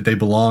good, that they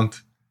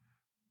belonged?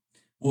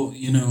 Well,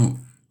 you know,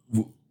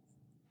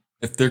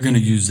 if they're going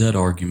to use that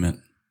argument,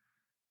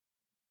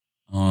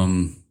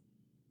 outside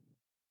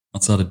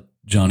of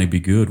Johnny B.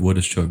 Good, what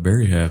does Chuck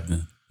Berry have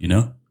then? You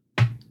know?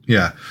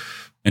 Yeah.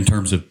 In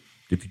terms of,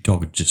 if you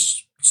talk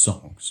just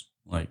songs,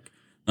 like,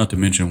 not to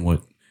mention where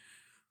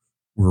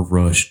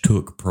Rush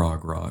took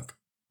prog rock.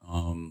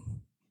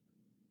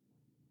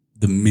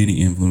 The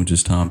many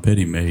influences Tom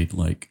Petty made,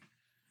 like,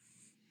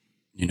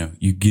 you know,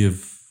 you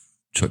give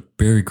Chuck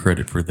Berry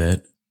credit for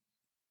that,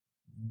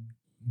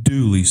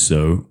 duly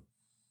so,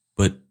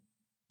 but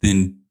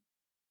then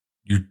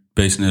you're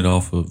basing it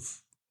off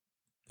of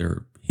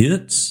their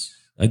hits,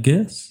 I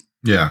guess.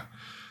 Yeah.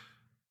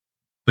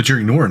 But you're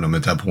ignoring them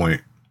at that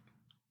point.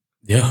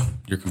 Yeah,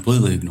 you're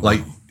completely ignoring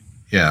them.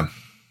 Yeah.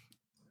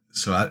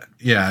 So, like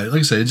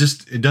I said,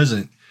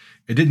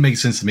 it didn't make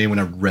sense to me when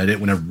I read it.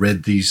 When I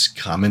read these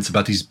comments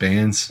about these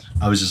bands,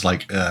 I was just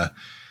like,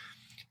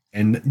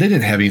 and they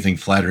didn't have anything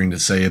flattering to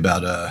say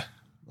about,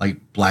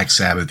 like Black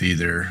Sabbath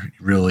either,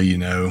 really, you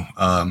know.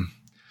 And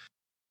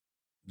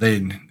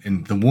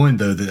the one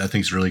though that I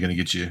think is really going to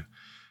get you,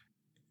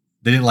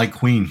 they didn't like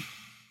Queen.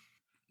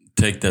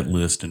 Take that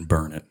list and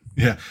burn it.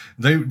 Yeah,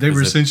 they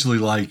were essentially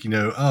like,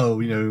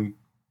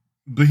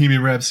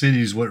 Bohemian Rhapsody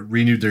is what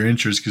renewed their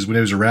interest because when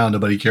it was around,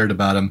 nobody cared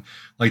about them.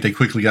 Like they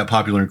quickly got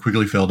popular and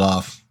quickly fell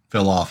off.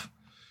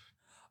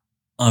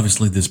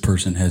 Obviously, this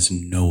person has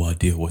no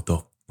idea what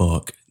the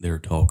fuck they're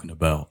talking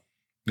about.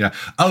 Yeah.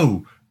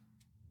 Oh,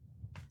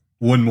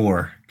 one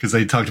more because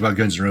they talked about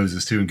Guns N'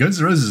 Roses too, and Guns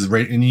N' Roses is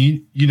great. And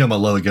you know my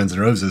love of Guns N'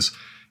 Roses,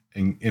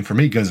 and for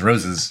me, Guns N'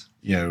 Roses,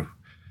 you know,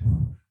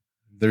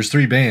 there's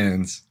three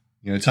bands.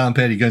 You know, Tom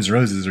Petty, Guns N'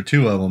 Roses are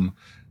two of them,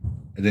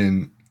 and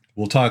then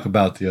we'll talk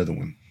about the other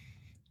one.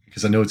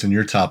 Because I know it's in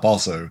your top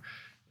also.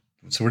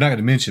 So we're not going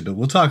to mention it, but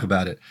we'll talk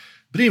about it.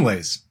 But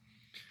anyways,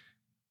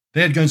 they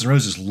had Guns N'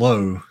 Roses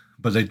low,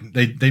 but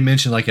they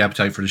mentioned like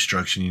Appetite for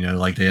Destruction, you know,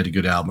 like they had a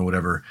good album or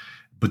whatever.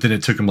 But then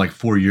it took them like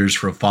 4 years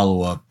for a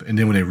follow-up. And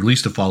then when they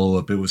released a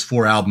follow-up, it was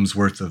 4 albums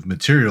worth of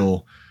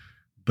material,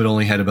 but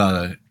only had about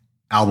an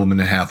album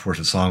and a half worth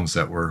of songs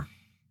that were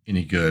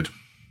any good.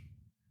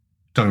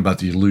 Talking about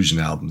the Illusion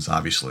albums,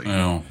 obviously.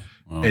 Oh.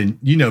 And,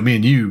 you know, me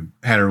and you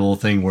had our little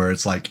thing where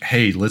it's like,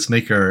 hey, let's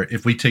make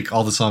if we take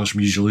all the songs from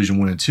Use Your Illusion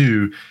 1 and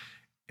 2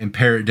 and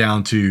pare it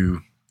down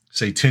to,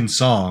 say, 10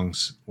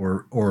 songs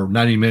or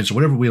 90 minutes or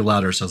whatever we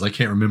allowed ourselves. I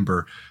can't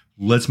remember.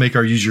 Let's make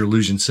our Use Your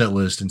Illusion set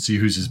list and see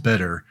whose is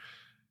better.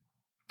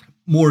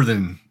 More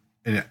than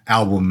an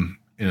album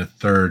and a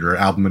third or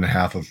album and a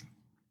half of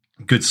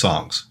good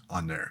songs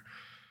on there.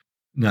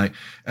 Now,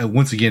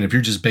 once again, if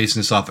you're just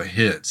basing this off of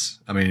hits,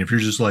 I mean, if you're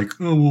just like,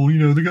 oh, well, you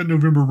know, they got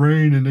November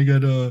Rain and they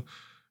got,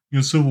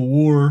 Civil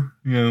War,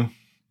 you know,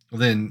 well,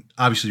 then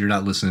obviously you're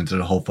not listening to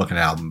the whole fucking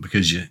album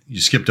because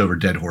you skipped over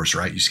Dead Horse,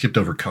 right? You skipped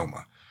over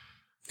Coma.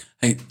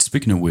 Hey,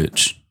 speaking of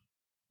which,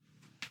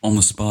 on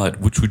the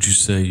spot, which would you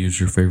say is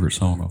your favorite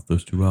song off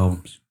those two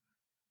albums?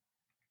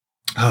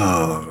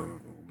 Oh,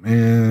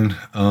 man.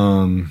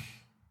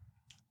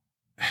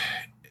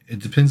 It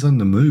depends on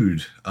the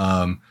mood.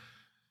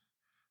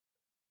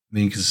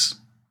 mean, because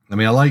I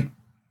like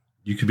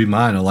You Could Be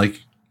Mine. I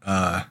like.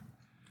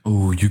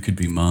 Oh, You Could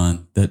Be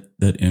Mine.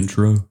 That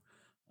intro.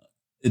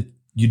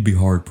 You'd be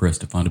hard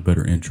pressed to find a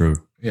better intro.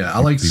 Yeah, I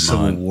like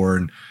Civil War,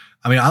 and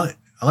I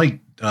like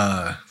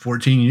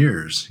 14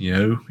 Years.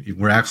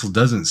 Where Axl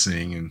doesn't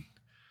sing, and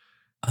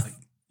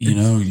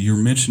you're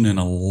mentioning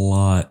a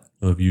lot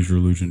of Use Your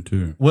Illusion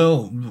too.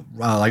 Well,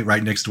 I like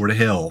Right Next Door to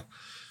Hell.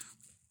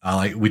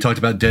 We talked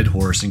about Dead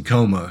Horse and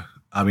Coma.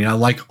 I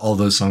like all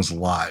those songs a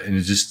lot, and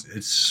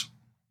it's.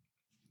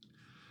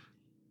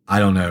 I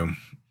don't know.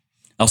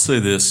 I'll say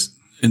this,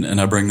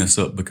 and I bring this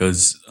up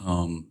because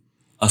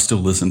I still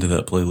listen to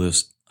that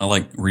playlist. I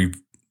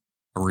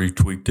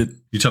retweaked it.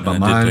 You talk about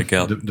mine,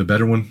 the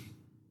better one?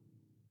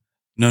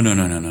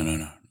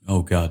 No.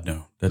 Oh God,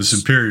 no. That's the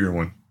superior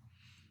one.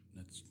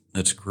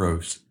 That's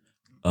gross.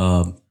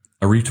 I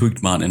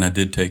retweaked mine, and I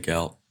did take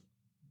out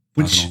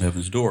Knocking on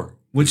Heaven's Door,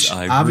 which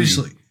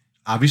obviously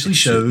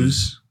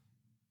shows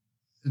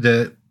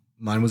that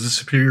mine was a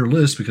superior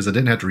list because I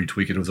didn't have to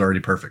retweak it; it was already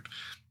perfect.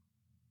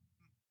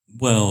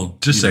 Well,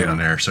 just say it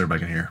on air so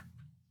everybody can hear.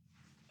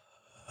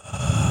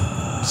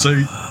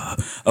 So,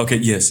 okay,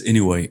 yes.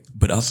 Anyway,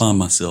 but I find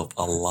myself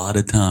a lot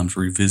of times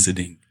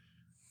revisiting.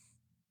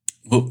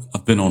 Well,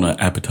 I've been on an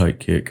Appetite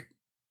kick,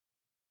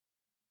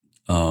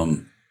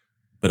 but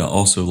I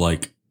also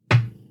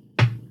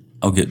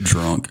I'll get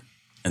drunk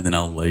and then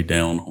I'll lay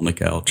down on the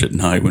couch at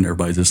night when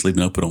everybody's asleep,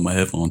 and I'll put on my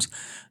headphones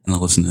and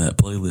I'll listen to that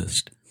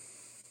playlist.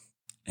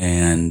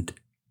 And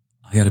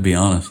I got to be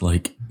honest,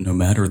 no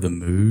matter the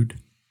mood,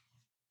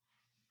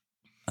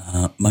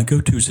 my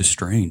go-to is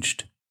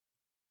Estranged.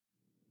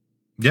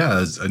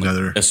 Yeah,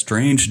 another.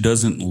 Estranged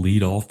doesn't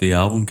lead off the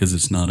album because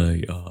it's not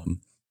I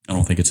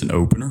don't think it's an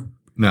opener.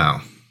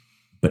 No.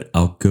 But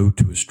I'll go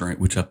to Estranged,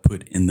 which I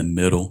put in the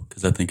middle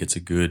because I think it's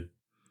a good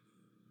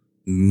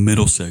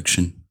middle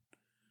section.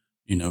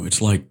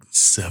 It's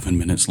 7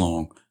 minutes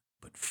long.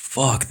 But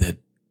fuck, that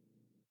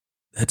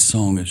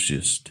song is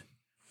just.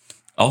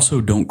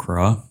 Also, Don't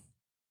Cry.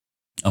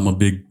 I'm a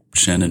big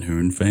Shannon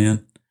Hoon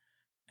fan.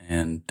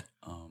 And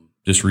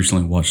just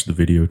recently watched the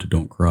video to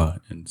Don't Cry,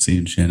 and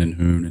seeing Shannon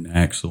Hoon and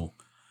Axl,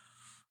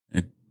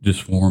 it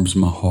just warms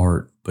my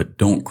heart. But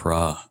Don't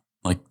Cry,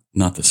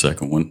 not the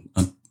second one.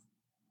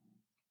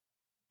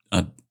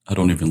 I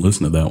don't even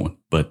listen to that one,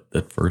 but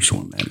that first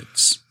one, man,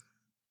 it's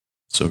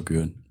so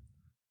good.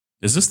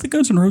 Is this the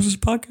Guns N' Roses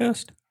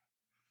podcast?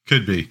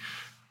 Could be.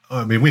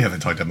 We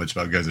haven't talked that much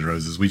about Guns N'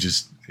 Roses.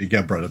 It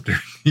got brought up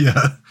there.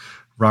 Yeah.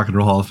 Rock and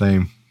Roll Hall of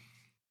Fame.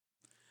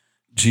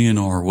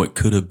 GNR, what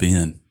could have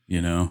been,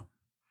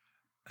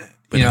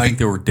 But I think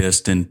they were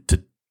destined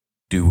to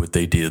do what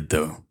they did,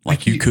 though.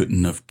 You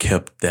couldn't have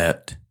kept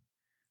that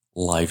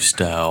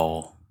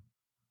lifestyle.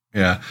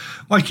 Yeah.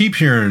 Well, I keep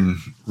hearing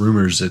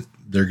rumors that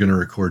they're going to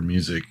record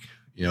music,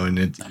 and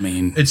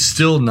it's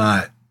still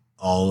not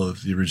all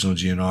of the original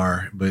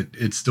GNR, but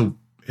it's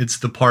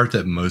the part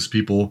that most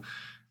people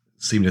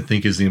seem to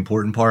think is the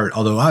important part.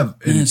 Although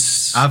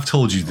I've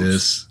told you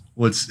this,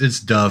 it's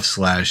Duff,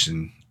 Slash,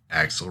 and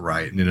Axl,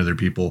 right? And then other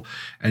people.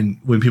 And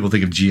when people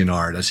think of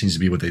GNR, that seems to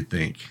be what they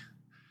think.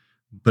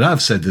 But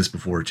I've said this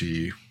before to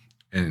you,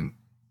 and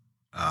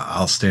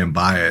I'll stand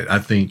by it. I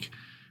think,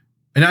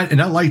 and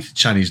I liked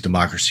Chinese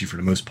Democracy for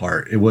the most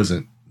part. It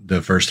wasn't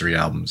the first 3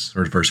 albums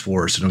or the first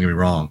 4, so don't get me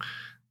wrong.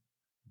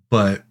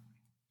 But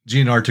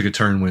GNR took a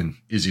turn when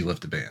Izzy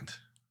left the band.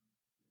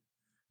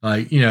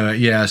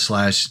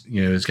 Slash,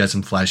 it's got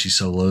some flashy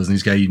solos and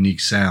he's got a unique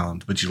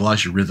sound, but you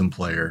lost your rhythm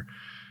player.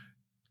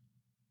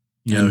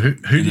 Who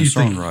do you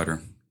think?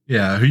 Songwriter.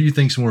 Yeah, who do you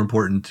think's more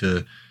important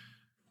to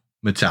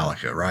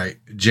Metallica, right?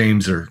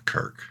 James or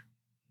Kirk?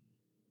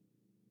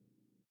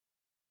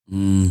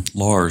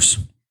 Lars.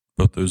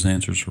 Both those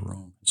answers are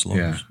wrong. It's Lars.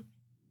 Yeah.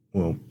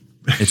 Well,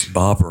 it's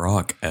Bob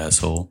Rock,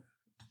 asshole.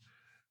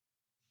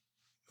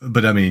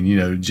 But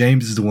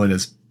James is the one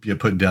that's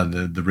putting down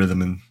the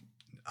rhythm, and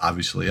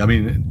obviously,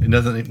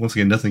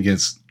 nothing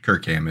against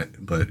Kirk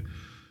Hammett, but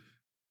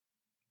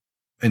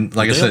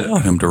I said, allow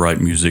him to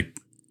write music.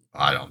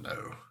 I don't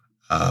know.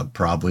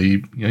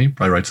 Probably, he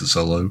probably writes a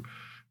solo.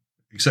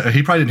 Except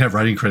he probably didn't have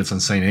writing credits on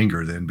Saint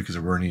Anger then because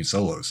there weren't any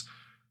solos,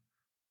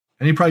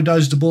 and he probably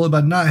dodged a bullet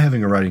by not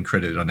having a writing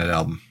credit on that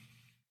album.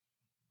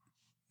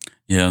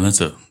 Yeah,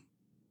 that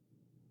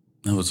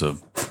was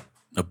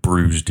a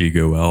bruised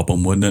ego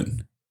album, wasn't it?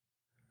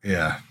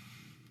 Yeah.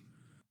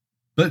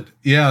 But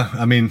yeah,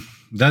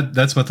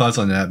 that's my thoughts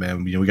on that,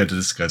 man. We got to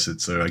discuss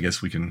it, so I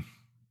guess we can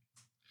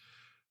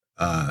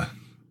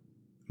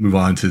move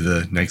on to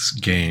the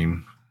next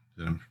game.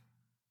 That I'm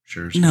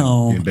sure is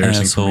no,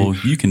 embarrassing asshole.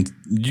 for me.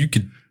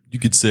 You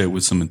could say it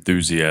with some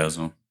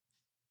enthusiasm.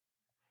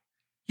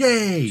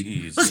 Yay!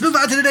 Jeez. Let's move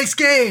on to the next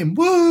game.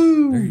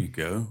 Woo! There you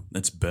go.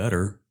 That's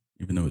better,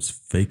 even though it's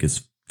fake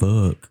as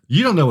fuck.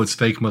 You don't know what's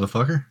fake,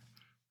 motherfucker.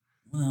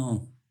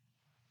 Well,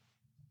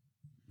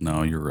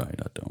 no, you're right.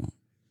 I don't.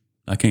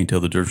 I can't tell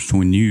the difference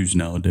between news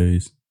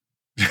nowadays.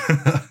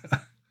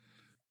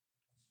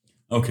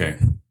 Okay.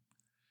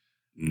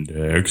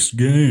 Next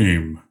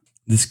game.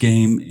 This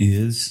game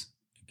is,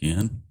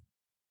 again,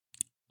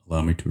 a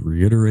allow me to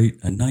reiterate,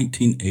 a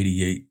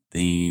 1988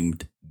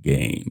 themed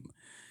game.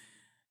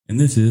 And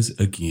this is,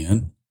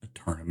 again, a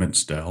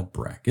tournament-style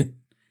bracket.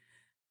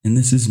 And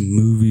this is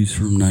movies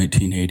from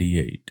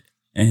 1988.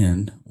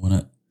 And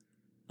what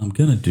I'm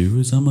going to do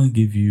is I'm going to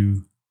give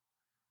you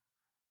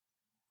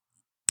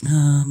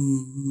half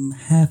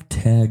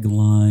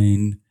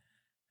tagline,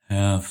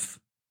 half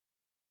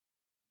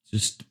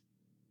just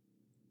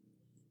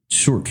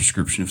short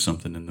description of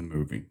something in the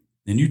movie.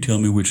 And you tell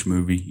me which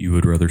movie you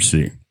would rather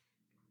see.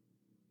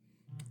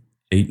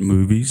 8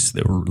 movies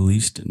that were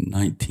released in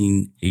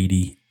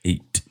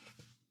 1988.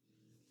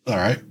 All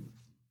right.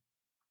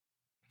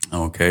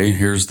 Okay,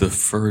 here's the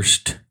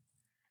first.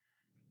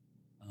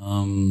 I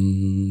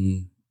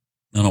don't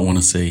want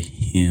to say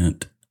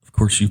hint. Of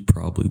course, you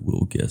probably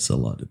will guess a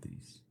lot of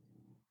these.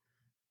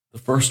 The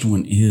first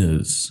one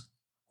is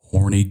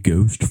Horny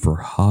Ghost for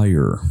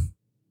Hire.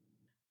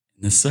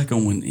 And the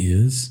second one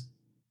is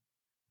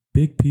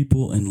Big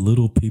People and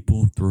Little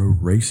People Throw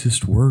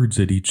Racist Words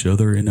at Each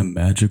Other in a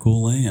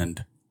Magical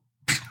Land.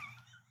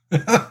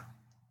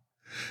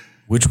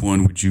 Which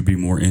one would you be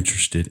more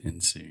interested in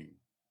seeing?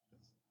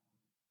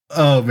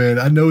 Oh man,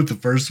 I know what the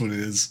first one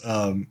is,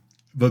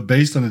 but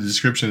based on the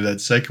description of that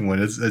second one,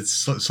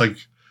 it's like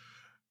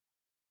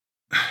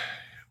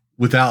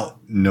without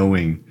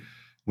knowing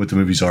what the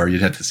movies are,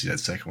 you'd have to see that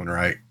second one,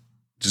 right?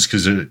 Just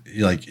because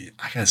like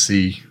I gotta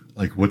see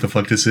like what the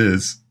fuck this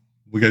is.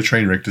 We got a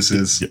train wreck. This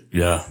is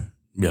yeah.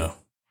 But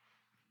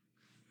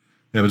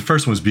the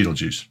first one was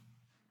Beetlejuice.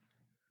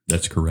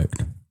 That's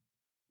correct.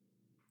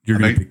 You're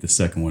gonna pick the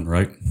second one,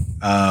 right?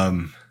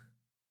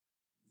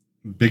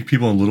 Big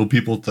people and little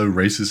people throw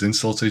racist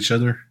insults at each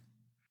other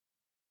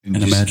in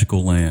a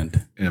magical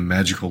land. In a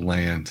magical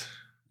land.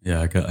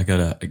 Yeah, I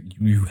gotta.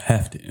 You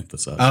have to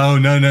emphasize. Oh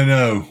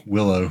no,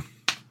 Willow.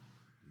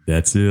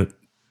 That's it.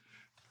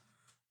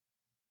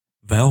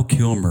 Val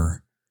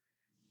Kilmer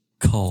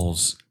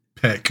calls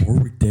Peck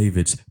Warwick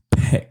Davis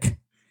Peck,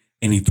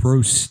 and he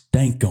throws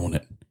stank on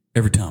it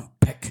every time.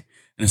 Peck,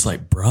 and it's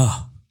like,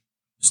 bruh,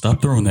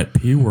 stop throwing that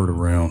P word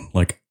around.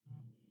 Like,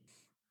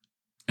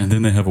 and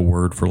then they have a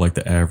word for like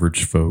the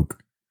average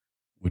folk,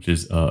 which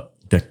is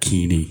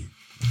dakini.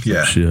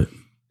 Yeah, shit.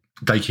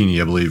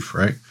 Daikini, I believe,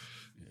 right?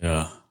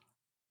 Yeah.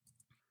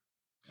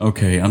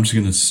 Okay, I'm just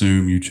gonna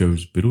assume you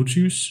chose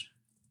Beetlejuice.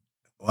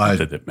 Not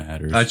that it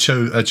matters. I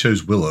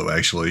chose Willow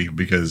actually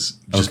because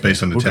just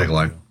based on the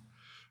tagline.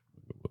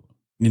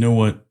 You know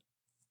what?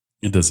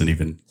 It doesn't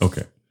even.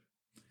 Okay.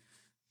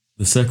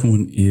 The second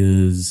one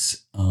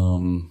is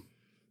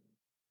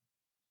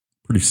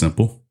pretty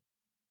simple.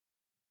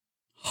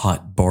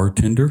 Hot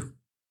Bartender.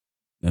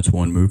 That's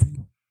one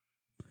movie.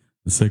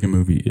 The second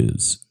movie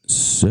is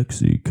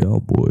Sexy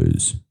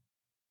Cowboys.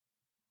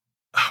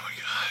 Oh my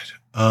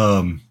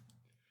god.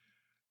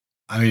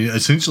 I mean,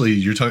 essentially,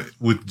 you're talking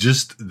with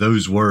just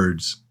those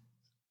words.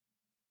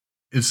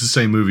 It's the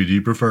same movie. Do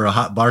you prefer a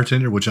hot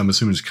bartender, which I'm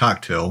assuming is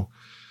Cocktail?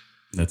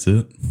 That's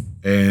it.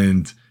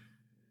 And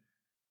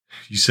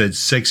you said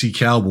Sexy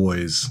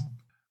Cowboys.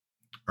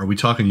 Are we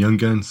talking Young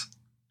Guns?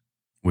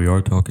 We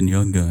are talking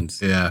Young Guns.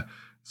 Yeah.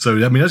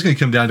 So, I mean, that's going to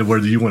come down to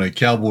whether you want a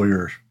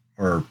cowboy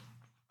or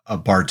a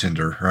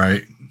bartender,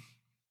 right?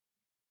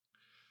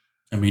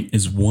 I mean,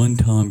 is one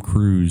Tom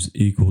Cruise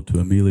equal to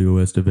Emilio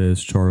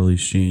Estevez, Charlie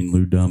Sheen,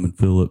 Lou Diamond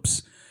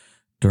Phillips,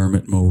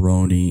 Dermot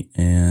Mulroney,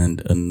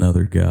 and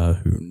another guy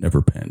who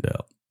never panned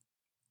out?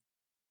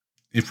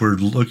 If we're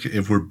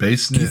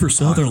basing Kiefer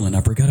Sutherland.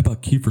 I forgot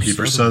about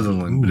Kiefer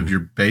Sutherland. But if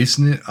you're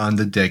basing it on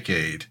the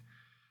decade,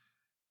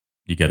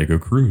 you got to go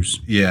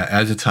Cruise. Yeah,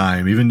 at the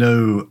time, even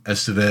though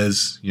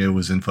Estevez,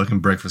 was in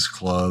fucking Breakfast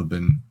Club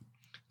and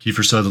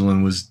Kiefer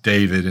Sutherland was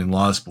David in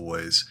Lost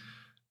Boys,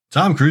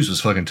 Tom Cruise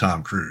was fucking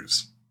Tom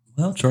Cruise.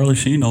 Well, Charlie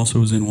Sheen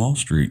also was in Wall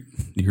Street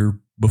the year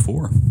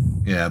before.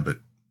 Yeah, but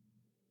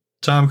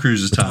Tom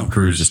Cruise is Tom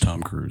Cruise. Is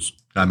Tom Cruise.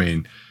 I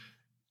mean,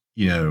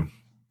 you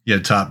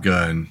had Top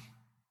Gun,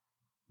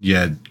 you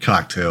had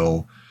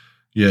Cocktail,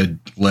 you had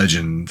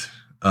Legend.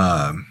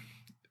 I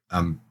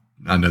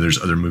know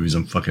there's other movies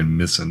I'm fucking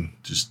missing.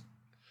 Just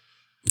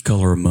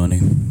Color of Money.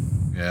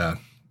 Yeah,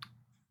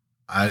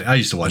 I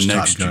used to watch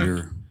Top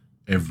Gun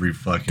every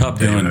fucking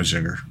day when I was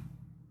younger.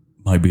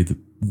 Might be the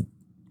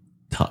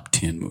top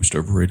 10 most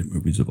overrated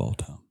movies of all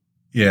time.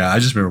 Yeah, I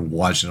just remember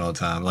watching it all the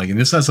time. Like,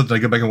 and it's not something I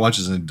go back and watch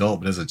as an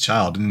adult, but as a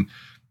child, and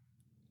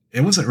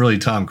it wasn't really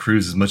Tom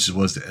Cruise as much as it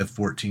was the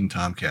F-14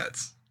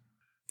 Tomcats.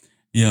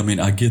 Yeah, I mean,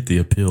 I get the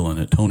appeal in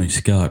it. Tony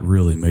Scott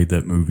really made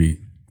that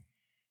movie.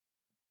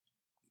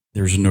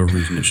 There's no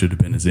reason it should have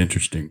been as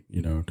interesting.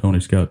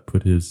 Tony Scott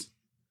put his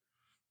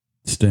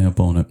stamp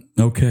on it.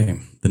 Okay,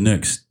 the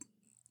next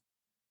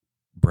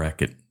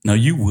bracket. Now,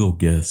 you will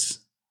guess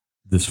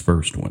this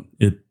first one.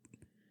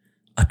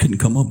 I couldn't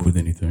come up with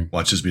anything.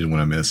 Watch this be the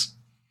one I miss.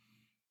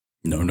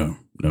 No.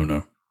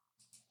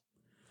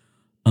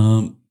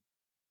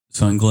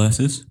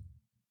 Sunglasses,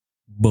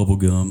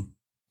 bubblegum,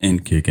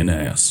 and kicking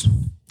ass.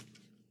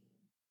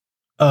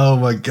 Oh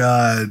my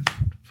god.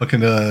 Fucking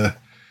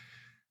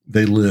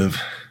They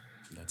Live.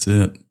 That's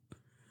it.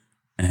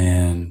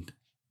 And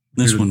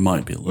This one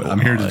might be a little.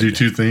 I'm here to do odd.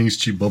 2 things: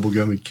 chew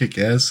bubblegum and kick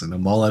ass, and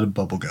I'm all out of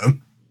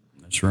bubblegum.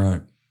 That's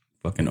right.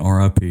 Fucking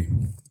R.I.P.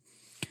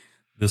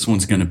 This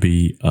one's going to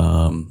be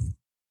a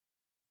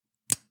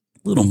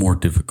little more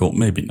difficult,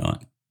 maybe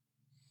not.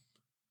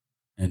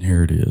 And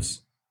here it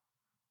is.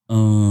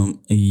 Y'all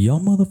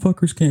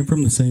motherfuckers came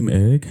from the same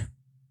egg.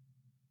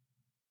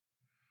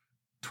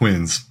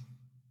 Twins.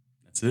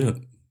 That's it.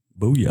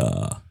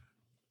 Booyah.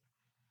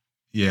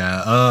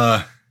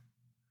 Yeah.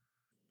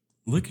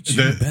 Look at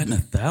you batting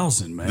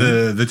 1,000, man.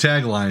 The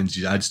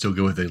taglines, I'd still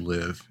go with "They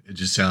Live." It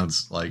just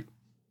sounds like,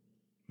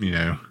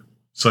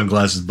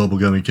 sunglasses,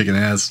 bubblegum, and kicking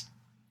ass.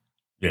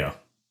 Yeah.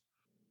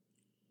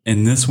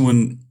 And this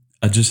one,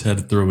 I just had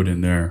to throw it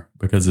in there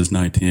because it's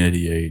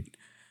 1988.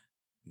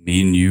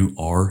 Me and you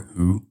are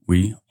who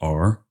we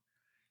are.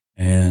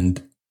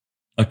 And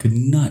I could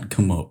not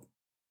come up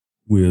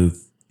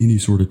with any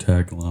sort of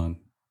tagline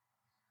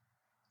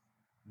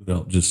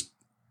without just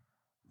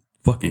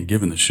fucking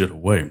giving the shit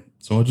away.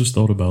 So I just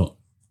thought about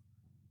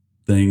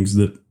things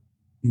that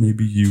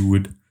maybe you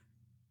would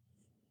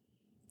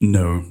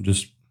know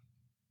just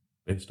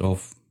based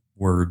off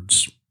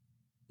words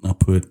I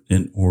put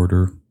in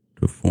order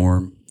to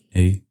form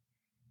a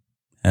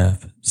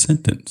half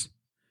sentence.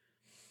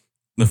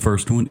 The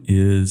first one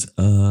is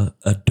a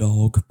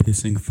dog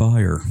pissing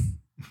fire.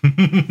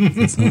 Does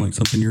that sound like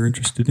something you're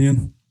interested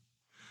in?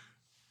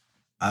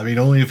 I mean,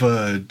 only if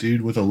a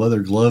dude with a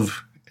leather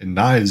glove and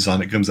knives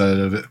on it comes out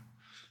of it.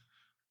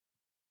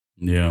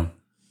 Yeah.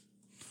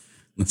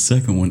 The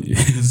second one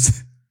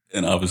is,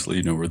 and obviously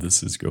you know where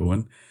this is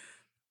going,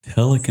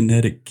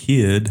 telekinetic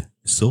kid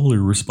solely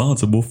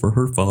responsible for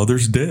her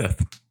father's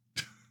death.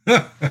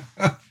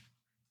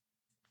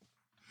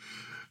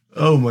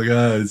 Oh my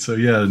god! So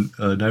yeah,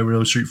 Nightmare on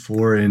Elm Street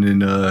 4, and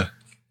in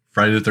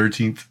Friday the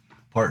 13th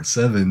Part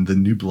 7, The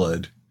New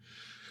Blood.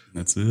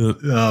 That's it.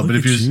 But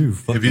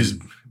if he's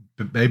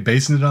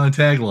basing it on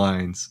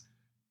taglines,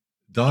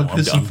 dog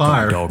pissing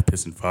fire, dog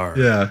pissing fire.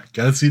 Yeah,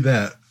 gotta see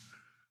that.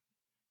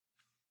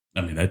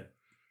 I mean that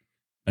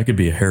could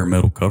be a hair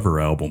metal cover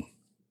album.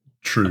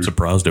 True. I'm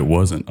surprised it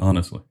wasn't,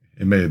 honestly.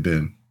 It may have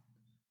been.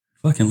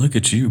 Fucking look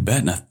at you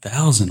batting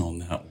 1,000 on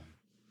that one.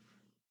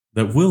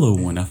 That Willow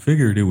one, I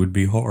figured it would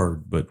be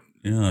hard, but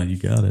yeah, you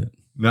got it.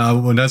 No,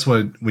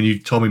 when you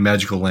told me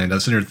Magical Land, I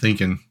was sitting there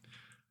thinking,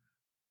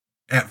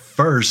 at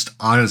first,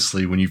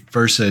 honestly, when you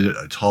first said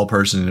a tall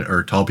person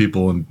or tall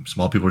people and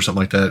small people or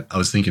something like that, I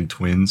was thinking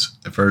twins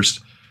at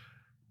first.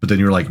 But then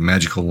you were like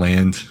Magical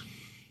Land.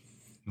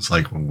 It's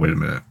like, well, wait a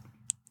minute.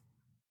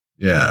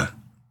 Yeah,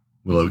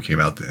 Willow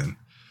came out then.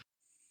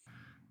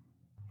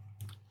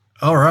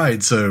 All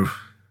right, so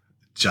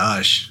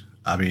Josh,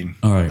 I mean,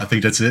 all right. I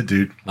think that's it,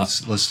 dude.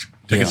 Let's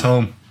take us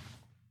home.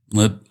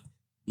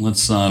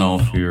 Let's sign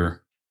off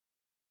here.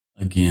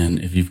 Again,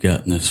 if you've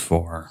gotten this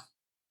far,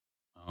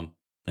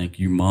 thank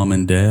you, Mom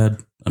and Dad.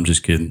 I'm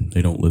just kidding.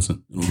 They don't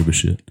listen. They don't give a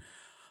shit.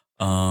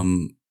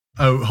 Oh,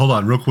 hold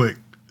on real quick.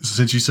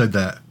 Since you said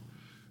that,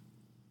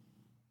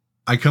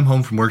 I come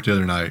home from work the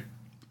other night.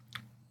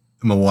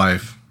 My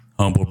wife,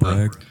 humble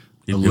brag,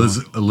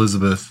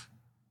 Elizabeth,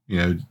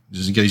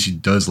 just in case she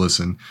does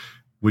listen,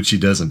 which she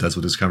doesn't. That's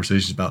what this conversation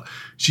is about.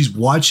 She's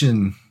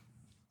watching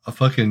a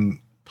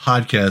fucking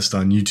podcast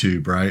on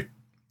YouTube, right?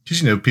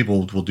 Because,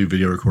 people will do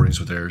video recordings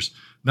with theirs.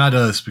 Not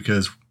us,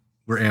 because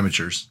we're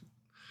amateurs.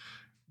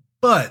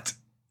 But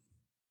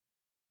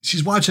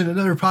she's watching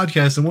another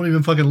podcast and won't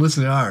even fucking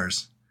listen to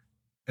ours.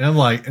 And I'm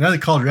like, and I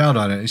called her out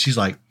on it. And she's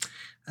like,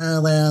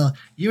 oh, well,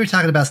 you were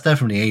talking about stuff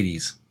from the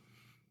 80s.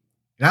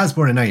 And I was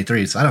born in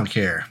 93, so I don't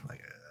care.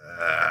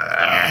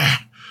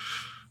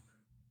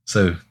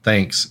 So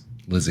thanks,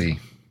 Lizzie,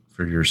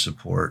 for your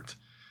support.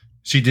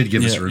 She did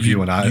give us a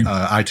review on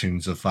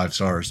iTunes of 5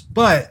 stars,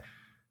 but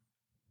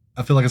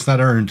I feel like it's not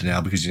earned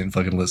now because you didn't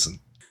fucking listen.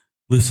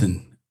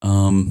 Listen,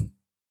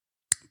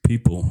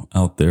 people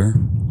out there,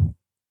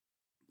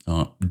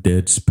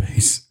 Dead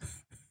Space,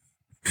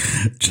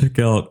 check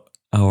out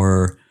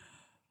our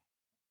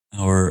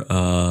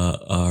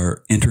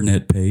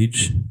internet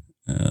page,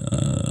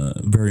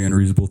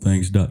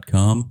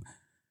 veryunreasonableThings.com.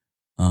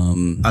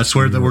 I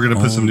swear that we're going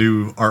to put some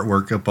new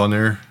artwork up on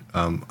there.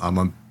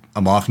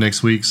 I'm off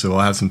next week, so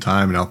I'll have some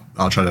time, and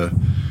I'll try to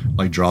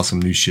draw some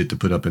new shit to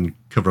put up and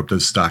cover up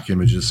those stock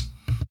images.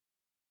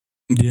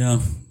 Yeah.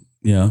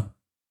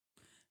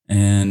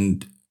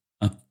 And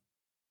I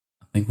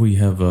think we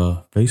have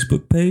a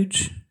Facebook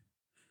page.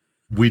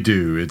 We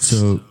do. It's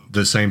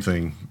the same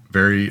thing.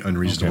 Very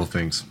Unreasonable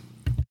Things.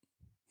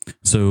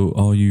 So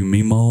all you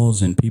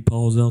meemaws and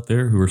peepaws out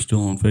there who are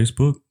still on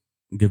Facebook,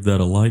 give that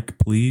a like,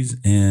 please.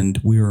 And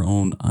we are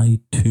on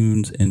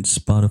iTunes and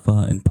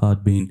Spotify and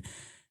Podbean.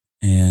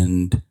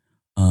 And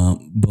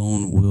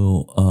Bone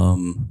will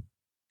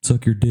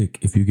suck your dick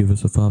if you give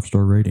us a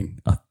 5-star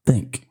rating. I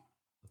think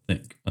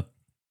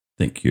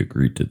you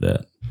agreed to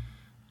that.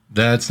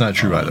 That's not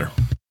true either.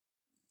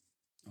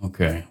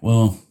 Okay.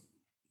 Well,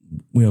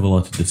 we have a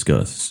lot to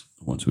discuss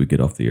once we get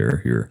off the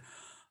air here.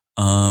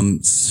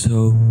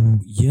 So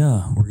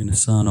yeah, we're gonna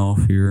sign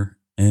off here,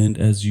 and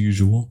as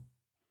usual,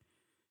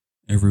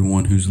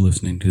 everyone who's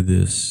listening to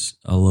this,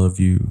 I love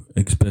you,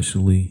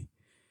 especially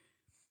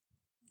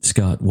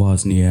Scott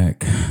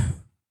Wozniak.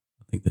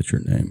 I think that's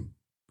your name.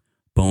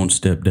 Bone's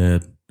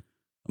stepdad.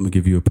 I'm going to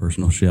give you a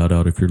personal shout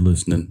out if you're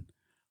listening.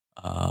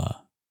 I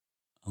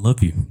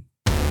love you.